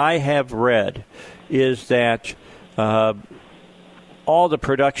stuff that I have read is that all the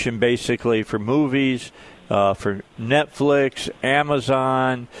production basically for movies, for Netflix,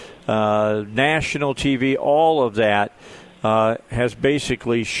 Amazon, national TV, all of that has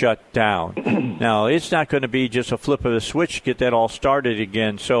basically shut down. Now, it's not going to be just a flip of the switch to get that all started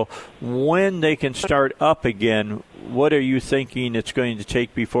again. So when they can start up again, what are you thinking it's going to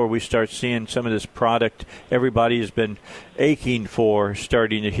take before we start seeing some of this product everybody has been aching for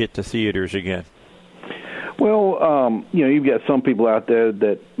starting to hit the theaters again? Well, you've got some people out there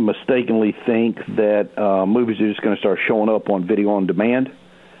that mistakenly think that movies are just going to start showing up on video on demand.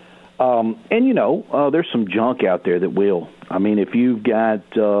 There's some junk out there that will. I mean, if you've got,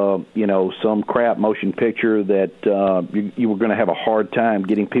 some crap motion picture that you were going to have a hard time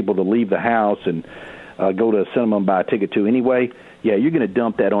getting people to leave the house and go to a cinema and buy a ticket to anyway, yeah, you're going to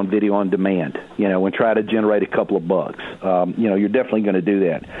dump that on video on demand, and try to generate a couple of bucks. You're definitely going to do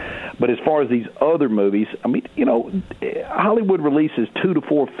that. But as far as these other movies, I mean, Hollywood releases 2 to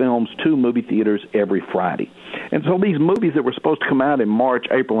 4 films to movie theaters every Friday. And so these movies that were supposed to come out in March,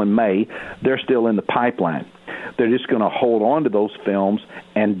 April, and May, they're still in the pipeline. They're just going to hold on to those films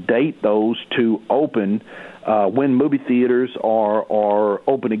and date those to open when movie theaters are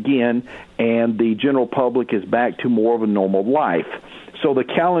open again and the general public is back to more of a normal life. So the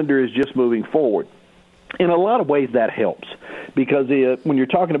calendar is just moving forward. In a lot of ways, that helps because when you're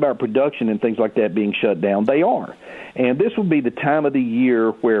talking about production and things like that being shut down, they are. And this would be the time of the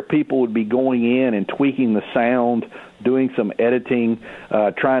year where people would be going in and tweaking the sound, doing some editing,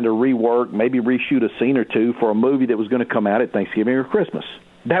 trying to rework, maybe reshoot a scene or two for a movie that was going to come out at Thanksgiving or Christmas.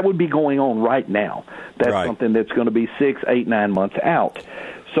 That would be going on right now. That's right. Something that's going to be 6, 8, 9 months out.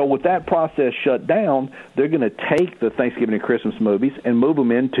 So with that process shut down, they're going to take the Thanksgiving and Christmas movies and move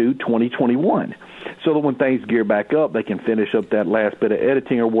them into 2021 so that when things gear back up, they can finish up that last bit of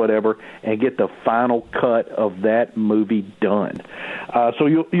editing or whatever and get the final cut of that movie done. So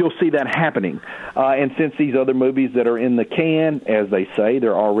you'll see that happening. And since these other movies that are in the can, as they say,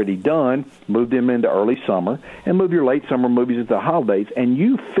 they're already done, move them into early summer and move your late summer movies into the holidays, and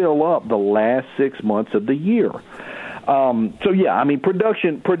you fill up the last 6 months of the year. So yeah, I mean,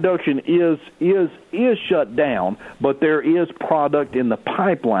 production is shut down, but there is product in the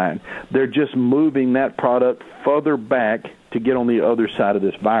pipeline. They're just moving that product further back to get on the other side of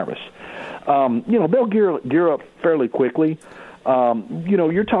this virus. They'll gear up fairly quickly.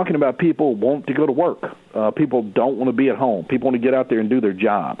 You're talking about people want to go to work. People don't want to be at home. People want to get out there and do their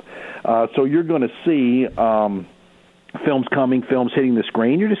job. So you're going to see films coming, films hitting the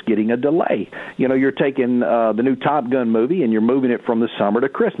screen. You're just getting a delay. You're taking the new Top Gun movie and you're moving it from the summer to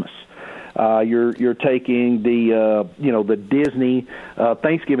Christmas. You're taking the Disney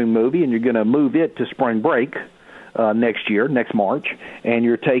Thanksgiving movie and you're going to move it to spring break next March, and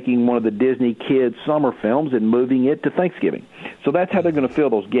you're taking one of the Disney kids summer films and moving it to Thanksgiving. So that's how they're going to fill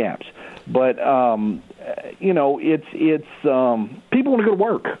those gaps. But it's people want to go to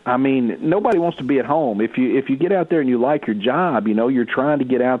work. I mean, nobody wants to be at home. If you get out there and you like your job, you're trying to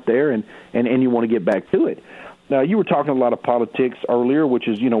get out there and you want to get back to it. Now, you were talking a lot of politics earlier, which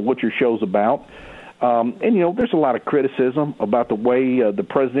is what your show's about. There's a lot of criticism about the way the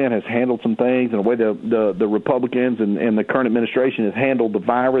president has handled some things and the way the Republicans and the current administration has handled the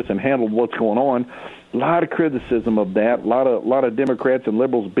virus and handled what's going on. A lot of criticism of that. A lot of Democrats and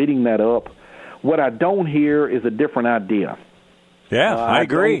liberals beating that up. What I don't hear is a different idea. Yeah, I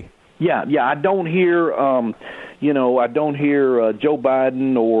agree. I don't hear, I don't hear Joe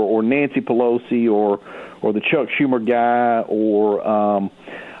Biden or Nancy Pelosi or the Chuck Schumer guy or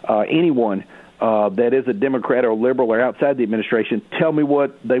anyone that is a Democrat or liberal or outside the administration tell me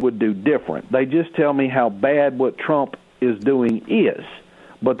what they would do different. They just tell me how bad what Trump is doing is,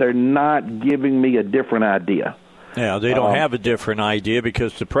 but they're not giving me a different idea. Yeah, they don't have a different idea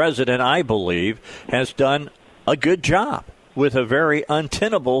because the president, I believe, has done a good job with a very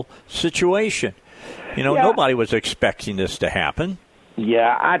untenable situation. Nobody was expecting this to happen.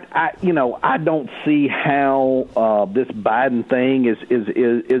 Yeah, I don't see how this Biden thing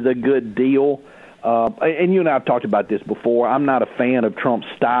is a good deal. And you and I have talked about this before. I'm not a fan of Trump's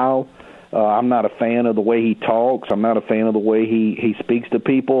style. I'm not a fan of the way he talks. I'm not a fan of the way he speaks to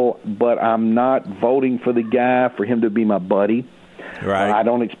people. But I'm not voting for the guy for him to be my buddy. Right. I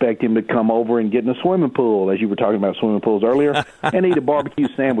don't expect him to come over and get in a swimming pool, as you were talking about swimming pools earlier, and eat a barbecue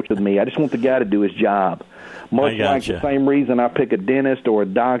sandwich with me. I just want the guy to do his job. Much like the same reason I pick a dentist or a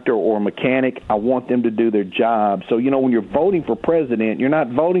doctor or a mechanic, I want them to do their job. So, when you're voting for president, you're not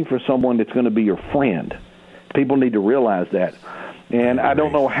voting for someone that's going to be your friend. People need to realize that. And I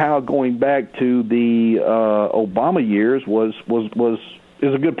don't know how going back to the Obama years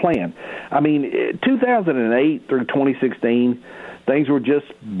is a good plan. I mean, 2008 through 2016, things were just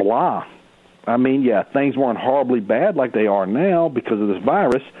blah. I mean, things weren't horribly bad like they are now because of this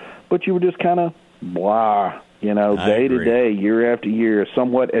virus, but you were just kind of blah, day to day, year after year,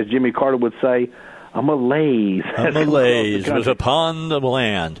 somewhat, as Jimmy Carter would say, a malaise. A malaise was upon the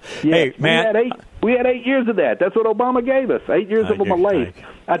land. Yes, hey, Matt. We had 8 years of that. That's what Obama gave us, 8 years of a malaise.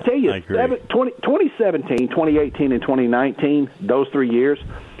 I tell you, 2017, 2018, and 2019, those 3 years,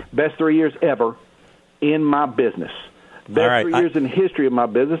 best 3 years ever in my business. Best 3 years in the history of my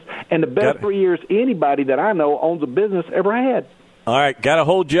business, and the best 3 years anybody that I know owns a business ever had. All right, got to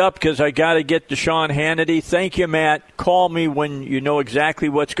hold you up because I got to get to Sean Hannity. Thank you, Matt. Call me when you know exactly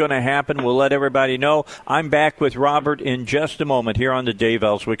what's going to happen. We'll let everybody know. I'm back with Robert in just a moment here on the Dave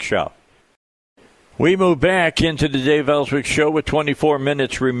Elswick Show. We move back into the Dave Elswick Show with 24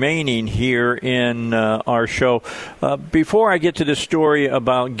 minutes remaining here in our show. Before I get to the story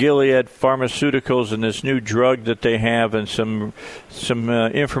about Gilead Pharmaceuticals and this new drug that they have and some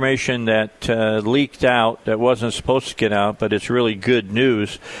information that leaked out that wasn't supposed to get out, but it's really good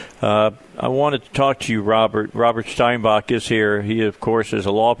news, I I wanted to talk to you, Robert. Robert Steinbach is here. He, of course, is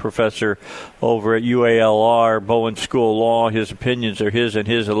a law professor over at UALR, Bowen School of Law. His opinions are his and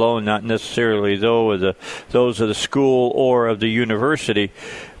his alone, not necessarily those of the school or of the university.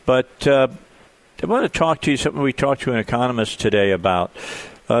 But I want to talk to you something we talked to an economist today about.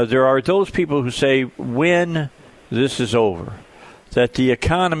 There are those people who say when this is over, that the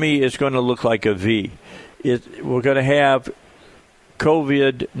economy is going to look like a V. We're going to have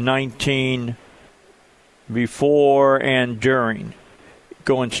COVID-19 before and during,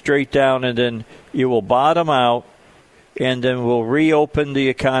 going straight down, and then it will bottom out, and then we'll reopen the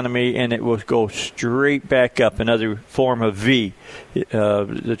economy, and it will go straight back up, another form of V.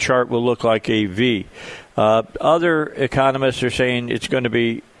 The chart will look like a V. Other economists are saying it's going to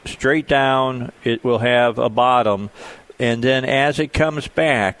be straight down, it will have a bottom, and then as it comes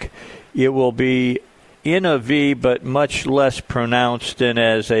back, it will be in a V, but much less pronounced than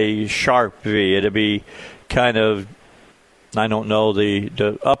as a sharp V. It'll be kind of, I don't know,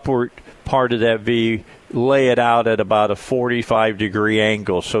 the upward part of that V, lay it out at about a 45-degree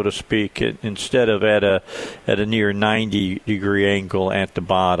angle, so to speak, instead of at a near 90-degree angle at the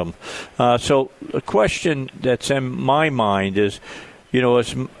bottom. So a question that's in my mind is,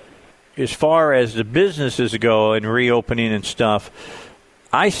 as far as the businesses go and reopening and stuff,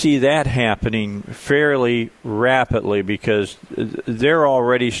 I see that happening fairly rapidly because they're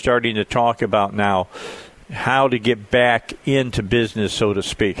already starting to talk about now how to get back into business, so to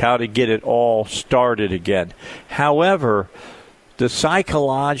speak, how to get it all started again. However, the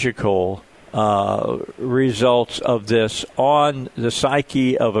psychological results of this on the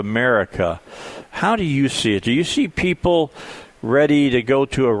psyche of America, how do you see it? Do you see people ready to go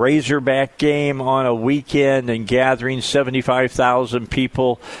to a Razorback game on a weekend and gathering 75,000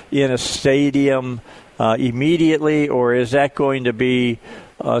 people in a stadium immediately, or is that going to be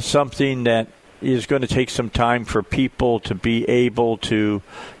something that is going to take some time for people to be able to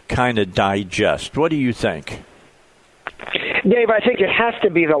kind of digest? What do you think? Dave, I think it has to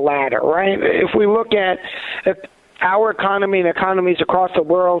be the latter, right? If we look at our economy and economies across the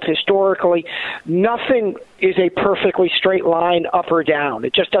world historically, nothing is a perfectly straight line up or down.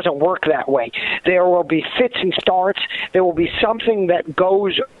 It just doesn't work that way. There will be fits and starts. There will be something that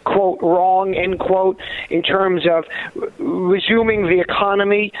goes, quote, wrong, end quote, in terms of resuming the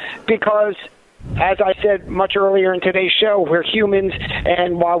economy because, as I said much earlier in today's show, we're humans,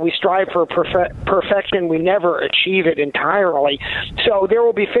 and while we strive for perfection, we never achieve it entirely. So there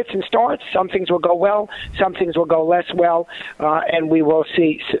will be fits and starts. Some things will go well, some things will go less well, and we will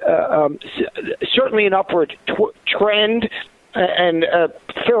see certainly an upward trend and a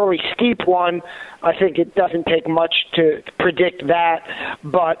fairly steep one. I think it doesn't take much to predict that,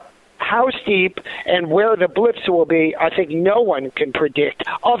 but how steep and where the blips will be, I think no one can predict,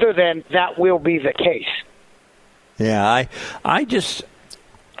 other than that will be the case. Yeah, I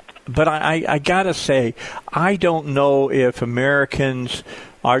got to say, I don't know if Americans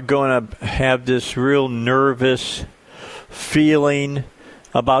are going to have this real nervous feeling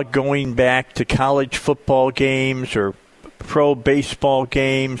about going back to college football games or pro baseball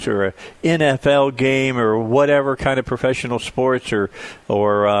games or an NFL game or whatever kind of professional sports or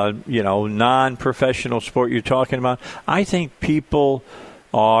non-professional sport you're talking about. I think people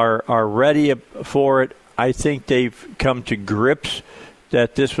are ready for it. I think they've come to grips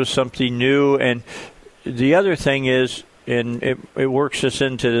that this was something new. And the other thing is, and it works us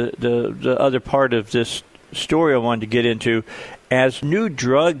into the other part of this story I wanted to get into, as new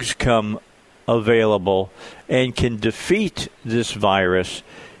drugs come available and can defeat this virus,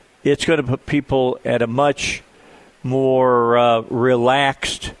 it's going to put people at a much more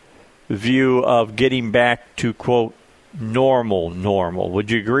relaxed view of getting back to, quote, normal.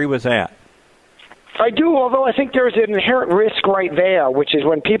 Would you agree with that? I do, although I think there's an inherent risk right there, which is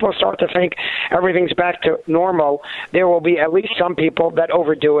when people start to think everything's back to normal, there will be at least some people that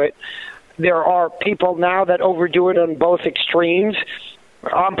overdo it. There are people now that overdo it on both extremes.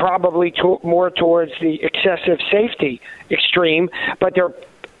 I'm probably more towards the excessive safety extreme, but there are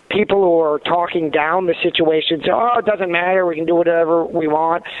people who are talking down the situation, say, it doesn't matter, we can do whatever we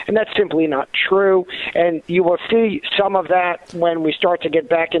want, and that's simply not true. And you will see some of that when we start to get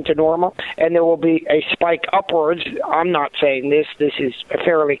back into normal, and there will be a spike upwards. I'm not saying this is a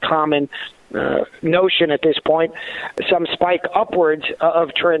fairly common notion at this point, some spike upwards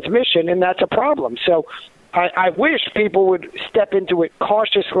of transmission, and that's a problem. So I wish people would step into it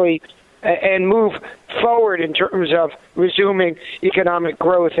cautiously and move forward in terms of resuming economic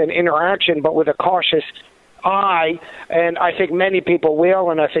growth and interaction, but with a cautious and I think many people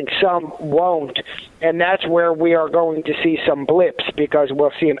will, and I think some won't. And that's where we are going to see some blips, because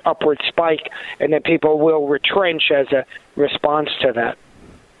we'll see an upward spike, and then people will retrench as a response to that.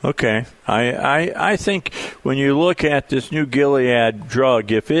 Okay. I think when you look at this new Gilead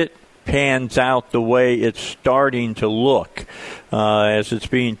drug, if it pans out the way it's starting to look as it's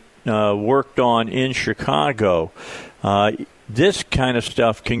being worked on in Chicago, this kind of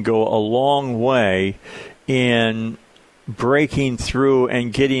stuff can go a long way in breaking through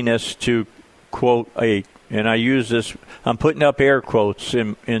and getting us to, quote, and I use this, I'm putting up air quotes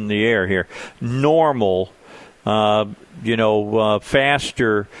in the air here, normal,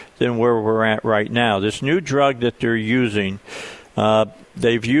 faster than where we're at right now. This new drug that they're using,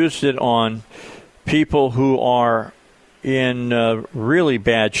 they've used it on people who are in really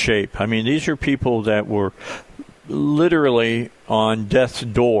bad shape. I mean, these are people that were literally on death's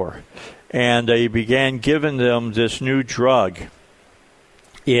door, and they began giving them this new drug.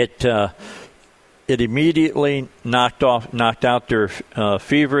 It immediately knocked out their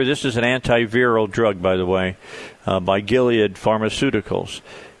fever. This is an antiviral drug, by the way, by Gilead Pharmaceuticals.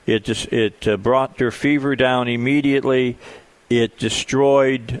 It brought their fever down immediately. It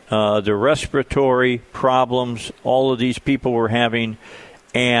destroyed the respiratory problems all of these people were having,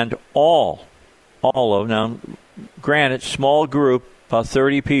 and all of them. Now, granted, small group, about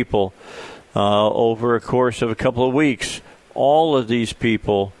 30 people, over a course of a couple of weeks. All of these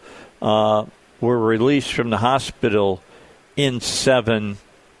people were released from the hospital in 7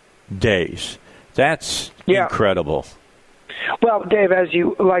 days. That's incredible. Well, Dave, as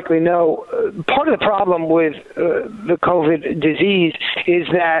you likely know, part of the problem with the COVID disease is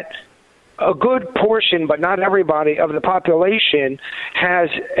that a good portion, but not everybody, of the population has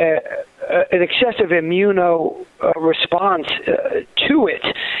an excessive immuno response to it.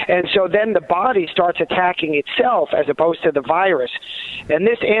 And so then the body starts attacking itself as opposed to the virus. And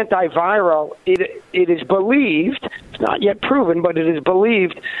this antiviral, it is believed, it's not yet proven, but it is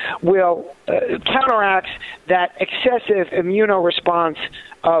believed, will counteract that excessive immunoresponse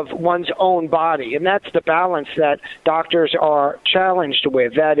of one's own body. And that's the balance that doctors are challenged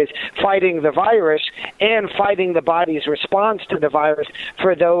with. That is fighting the virus and fighting the body's response to the virus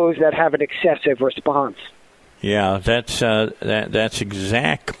for those that have an excessive response. Yeah, that's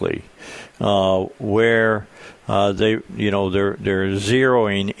exactly where they're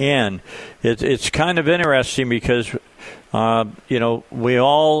zeroing in. It's kind of interesting because we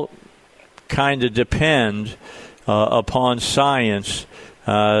all kind of depend upon science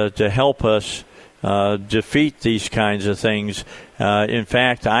to help us defeat these kinds of things. In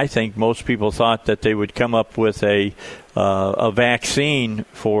fact, I think most people thought that they would come up with a vaccine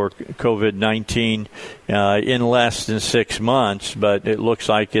for COVID-19 in less than 6 months, but it looks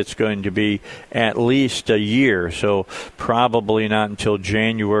like it's going to be at least a year. So probably not until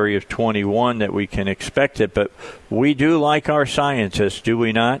January of 21 that we can expect it. But we do like our scientists, do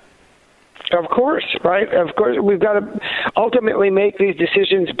we not? Of course, right? Of course, we've got to ultimately make these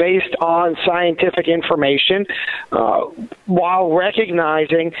decisions based on scientific information while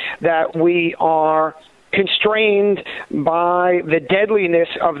recognizing that we are constrained by the deadliness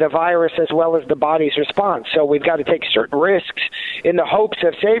of the virus as well as the body's response. So we've got to take certain risks in the hopes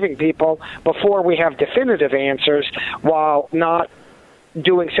of saving people before we have definitive answers, while not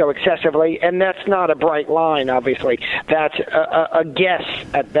doing so excessively. And that's not a bright line, obviously. That's a guess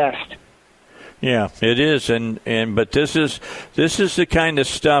at best. Yeah, it is, but this is the kind of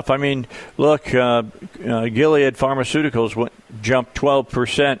stuff. I mean, look, Gilead Pharmaceuticals jumped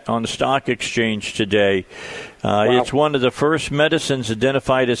 12% on the stock exchange today. Wow. It's one of the first medicines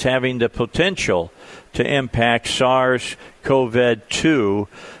identified as having the potential to impact SARS-CoV-2,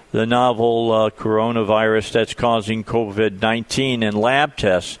 the novel coronavirus that's causing COVID-19, in lab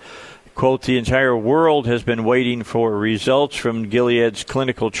tests. Quote, the entire world has been waiting for results from Gilead's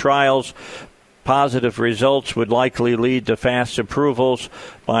clinical trials. Positive results would likely lead to fast approvals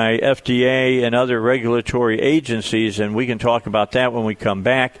by FDA and other regulatory agencies, and we can talk about that when we come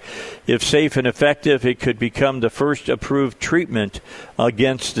back. If safe and effective, it could become the first approved treatment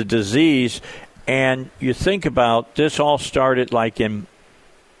against the disease. And you think about this, all started like in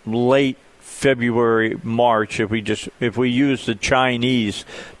late February, March. If we use the Chinese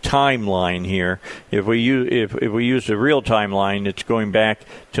timeline here, if we use the real timeline, it's going back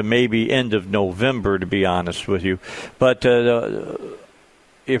to maybe end of November, to be honest with you. But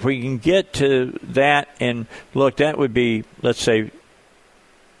if we can get to that, and look, that would be,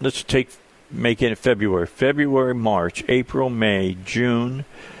 make it February, March, April, May, June.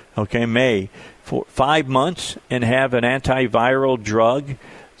 Okay, May, for 5 months, and have an antiviral drug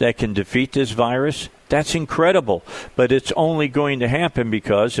that can defeat this virus. That's incredible. But it's only going to happen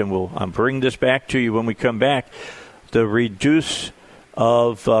because, and I'll bring this back to you when we come back, the reduce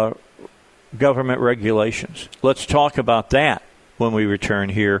of government regulations. Let's talk about that when we return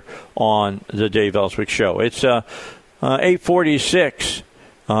here on the Dave Elswick Show. It's 8:46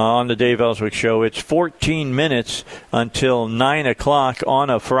 on the Dave Elswick Show. It's 14 minutes until 9 o'clock on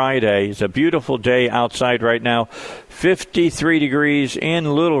a Friday. It's a beautiful day outside right now. 53 degrees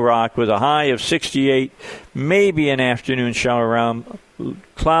in Little Rock with a high of 68, maybe an afternoon shower around.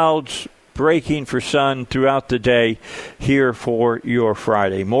 Clouds breaking for sun throughout the day here for your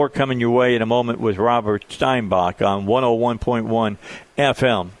Friday. More coming your way in a moment with Robert Steinbach on 101.1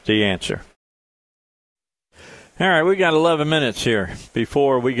 FM, The Answer. All right, we got 11 minutes here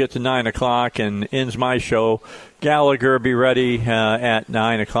before we get to 9 o'clock and ends my show. Gallagher be ready at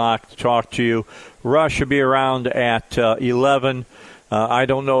 9 o'clock to talk to you. Rush will be around at 11. I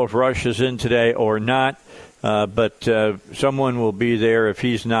don't know if Rush is in today or not, but someone will be there if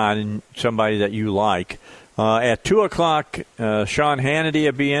he's not, and somebody that you like. At 2 o'clock, Sean Hannity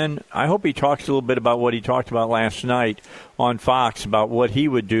will be in. I hope he talks a little bit about what he talked about last night on Fox about what he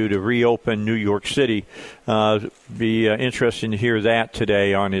would do to reopen New York City. Be interesting to hear that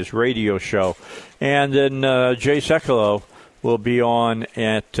today on his radio show. And then Jay Sekulow will be on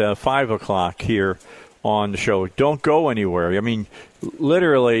at 5 o'clock here on the show. Don't go anywhere. I mean,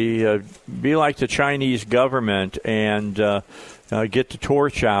 literally be like the Chinese government and get the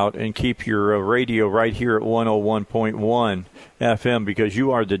torch out and keep your radio right here at 101.1 FM because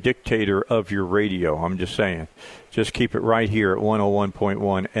you are the dictator of your radio. I'm just saying. Just keep it right here at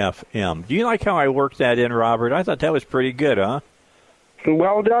 101.1 FM. Do you like how I worked that in, Robert? I thought that was pretty good, huh?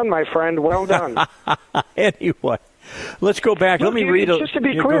 Well done, my friend. Well done. Anyway, let's go back. Let me read a... Just to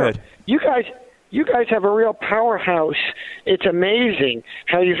be clear, you guys have a real powerhouse. It's amazing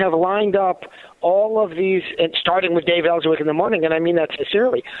how you have lined up all of these, and starting with Dave Elswick in the morning, and I mean that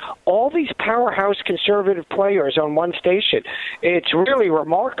sincerely, all these powerhouse conservative players on one station. It's really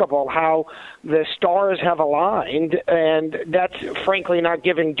remarkable how the stars have aligned, and that's frankly not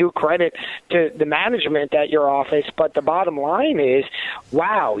giving due credit to the management at your office, but the bottom line is,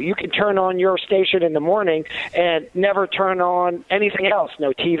 wow, you can turn on your station in the morning and never turn on anything else,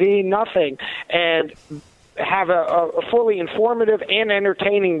 no TV, nothing, and have a fully informative and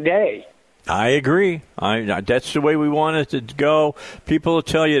entertaining day. I agree. That's the way we want it to go. People will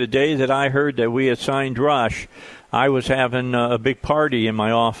tell you the day that I heard that we had signed Rush, I was having a big party in my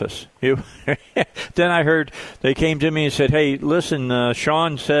office. Then I heard they came to me and said, "Hey, listen,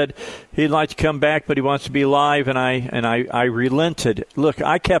 Sean said he'd like to come back, but he wants to be live," and I relented. Look,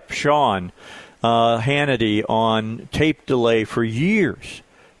 I kept Sean Hannity on tape delay for years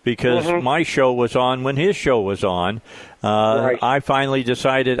because my show was on when his show was on. Right. I finally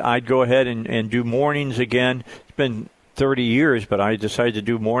decided I'd go ahead and do mornings again. It's been 30 years, but I decided to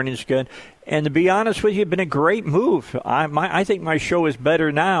do mornings again. And to be honest with you, it's been a great move. I think my show is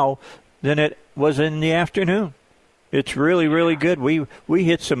better now than it was in the afternoon. It's really, really good. We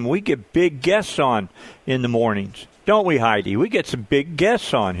get big guests on in the mornings. Don't we, Heidi? We get some big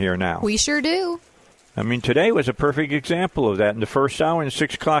guests on here now. We sure do. I mean, today was a perfect example of that in the first hour and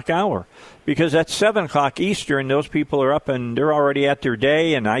 6 o'clock hour. Because at 7 o'clock Eastern, those people are up and they're already at their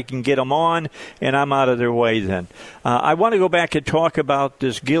day, and I can get them on, and I'm out of their way then. I want to go back and talk about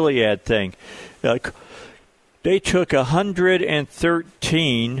this Gilead thing. They took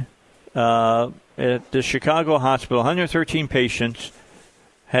 113 at the Chicago hospital, 113 patients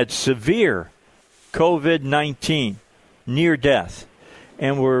had severe COVID-19, near death,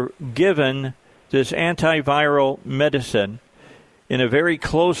 and were given this antiviral medicine in a very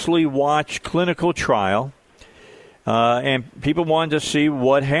closely watched clinical trial, and people wanted to see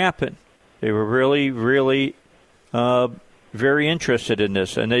what happened. They were really, really very interested in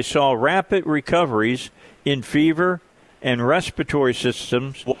this, and they saw rapid recoveries in fever and respiratory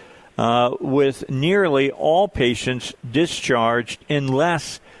systems with nearly all patients discharged in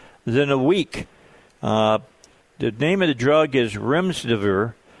less than a week. The name of the drug is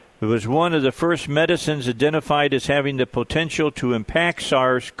Remdesivir. It was one of the first medicines identified as having the potential to impact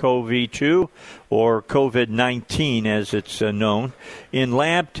SARS-CoV-2, or COVID-19 as it's known, in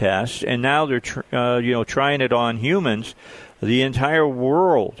lab tests, and now they're trying it on humans. The entire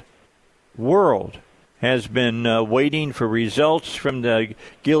world has been waiting for results from the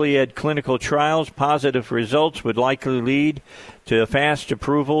Gilead clinical trials. Positive results would likely lead to fast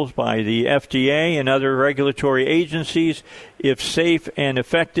approvals by the FDA and other regulatory agencies. If safe and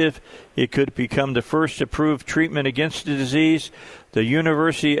effective, it could become the first approved treatment against the disease. The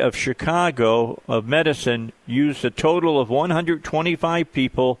University of Chicago of Medicine used a total of 125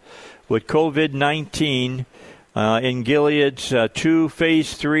 people with COVID-19 in Gilead's 2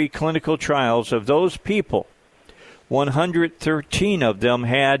 Phase 3 clinical trials. Of those people, 113 of them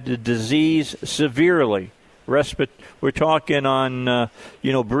had the disease severely. We're talking on,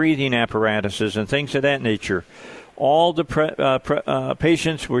 breathing apparatuses and things of that nature. All the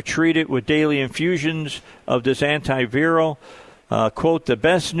patients were treated with daily infusions of this antiviral. Quote, the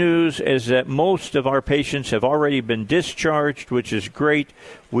best news is that most of our patients have already been discharged, which is great.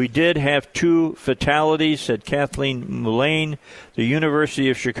 We did have 2 fatalities, said Kathleen Mullane, the University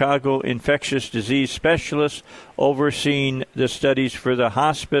of Chicago infectious disease specialist overseeing the studies for the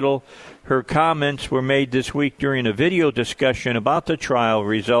hospital. Her comments were made this week during a video discussion about the trial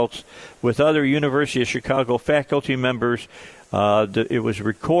results with other University of Chicago faculty members. It was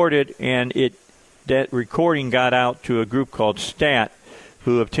recorded, and that recording got out to a group called STAT,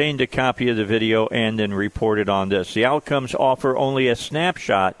 who obtained a copy of the video and then reported on this. The outcomes offer only a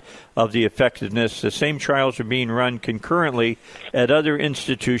snapshot of the effectiveness. The same trials are being run concurrently at other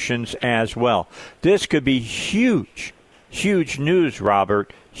institutions as well. This could be huge news,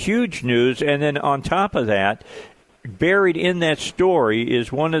 Robert, huge news. And then on top of that, buried in that story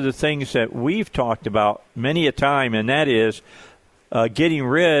is one of the things that we've talked about many a time, and that is getting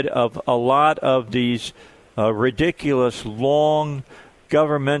rid of a lot of these ridiculous long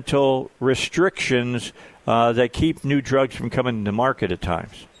governmental restrictions that keep new drugs from coming to market at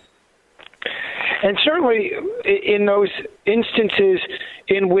times. And certainly in those instances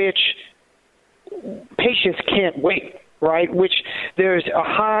in which patients can't wait, right, which there's a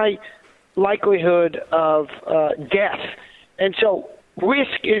high likelihood of death. And so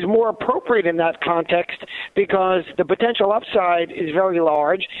risk is more appropriate in that context because the potential upside is very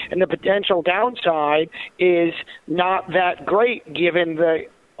large and the potential downside is not that great given the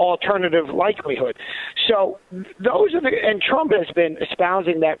alternative likelihood. So those are and Trump has been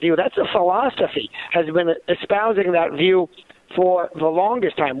espousing that view. That's a philosophy, has been espousing that view for the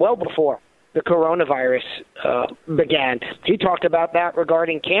longest time, well before the coronavirus began. He talked about that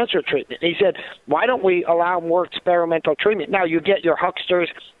regarding cancer treatment. He said, why don't we allow more experimental treatment? Now, you get your hucksters,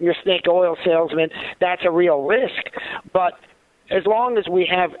 your snake oil salesmen, that's a real risk. But as long as we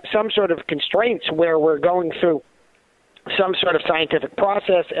have some sort of constraints where we're going through some sort of scientific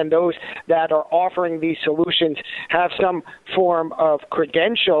process and those that are offering these solutions have some form of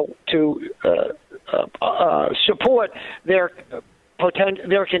credential to support their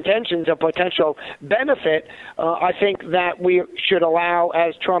contentions of potential benefit, I think that we should allow,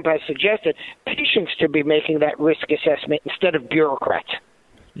 as Trump has suggested, patients to be making that risk assessment instead of bureaucrats.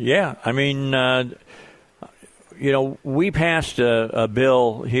 Yeah, I mean, we passed a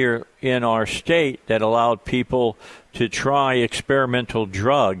bill here in our state that allowed people to try experimental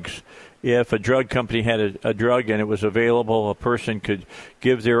drugs. If a drug company had a drug and it was available, a person could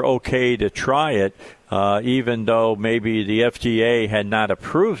give their okay to try it, even though maybe the FDA had not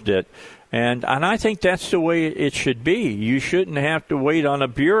approved it. And I think that's the way it should be. You shouldn't have to wait on a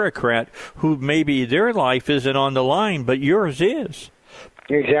bureaucrat who maybe their life isn't on the line, but yours is.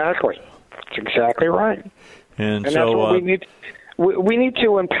 Exactly. That's exactly right. And so that's what we need. We need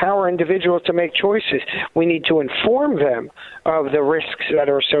to empower individuals to make choices. We need to inform them of the risks that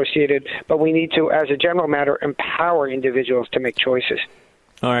are associated, but we need to, as a general matter, empower individuals to make choices.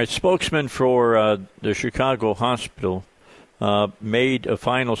 All right. Spokesman for the Chicago hospital made a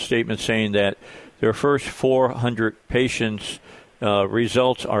final statement saying that their first 400 patients'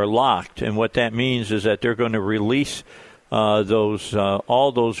 results are locked, and what that means is that they're going to release all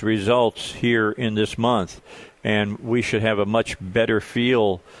those results here in this month. And we should have a much better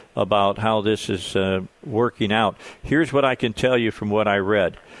feel about how this is working out. Here's what I can tell you from what I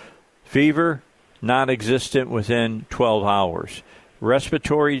read. Fever, non-existent within 12 hours.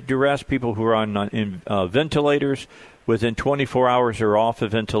 Respiratory duress, people who are on ventilators, within 24 hours are off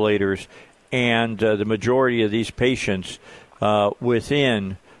of ventilators. And the majority of these patients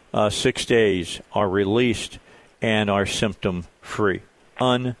within 6 days are released and are symptom-free.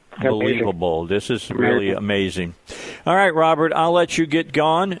 Unbelievable. Unbelievable. This is really amazing. All right, Robert, I'll let you get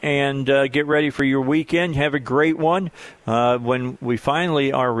gone and get ready for your weekend. Have a great one. When we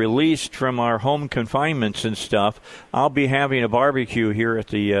finally are released from our home confinements and stuff, I'll be having a barbecue here at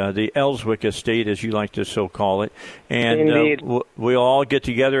the Elswick estate, as you like to so call it. And we'll all get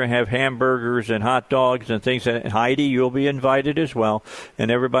together and have hamburgers and hot dogs and things. Heidi, you'll be invited as well. And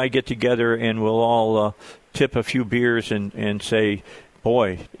everybody get together and we'll all tip a few beers and say,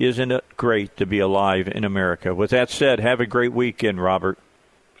 boy, isn't it great to be alive in America. With that said, have a great weekend, Robert.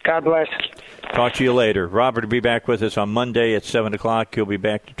 God bless. Talk to you later. Robert will be back with us on Monday at 7 o'clock. He'll be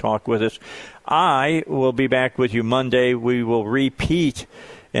back to talk with us. I will be back with you Monday. We will repeat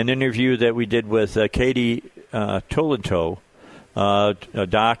an interview that we did with Katie Tolento, a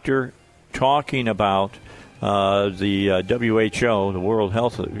doctor, talking about the WHO, the World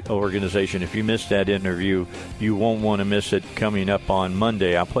Health Organization. If you missed that interview, you won't want to miss it coming up on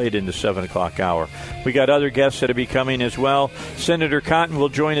Monday. I'll play it in the 7 o'clock hour. We got other guests that will be coming as well. Senator Cotton will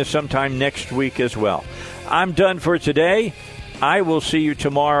join us sometime next week as well. I'm done for today. I will see you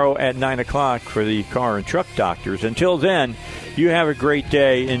tomorrow at 9 o'clock for the Car and Truck Doctors. Until then, you have a great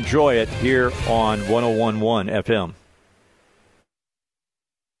day. Enjoy it here on 101.1 FM.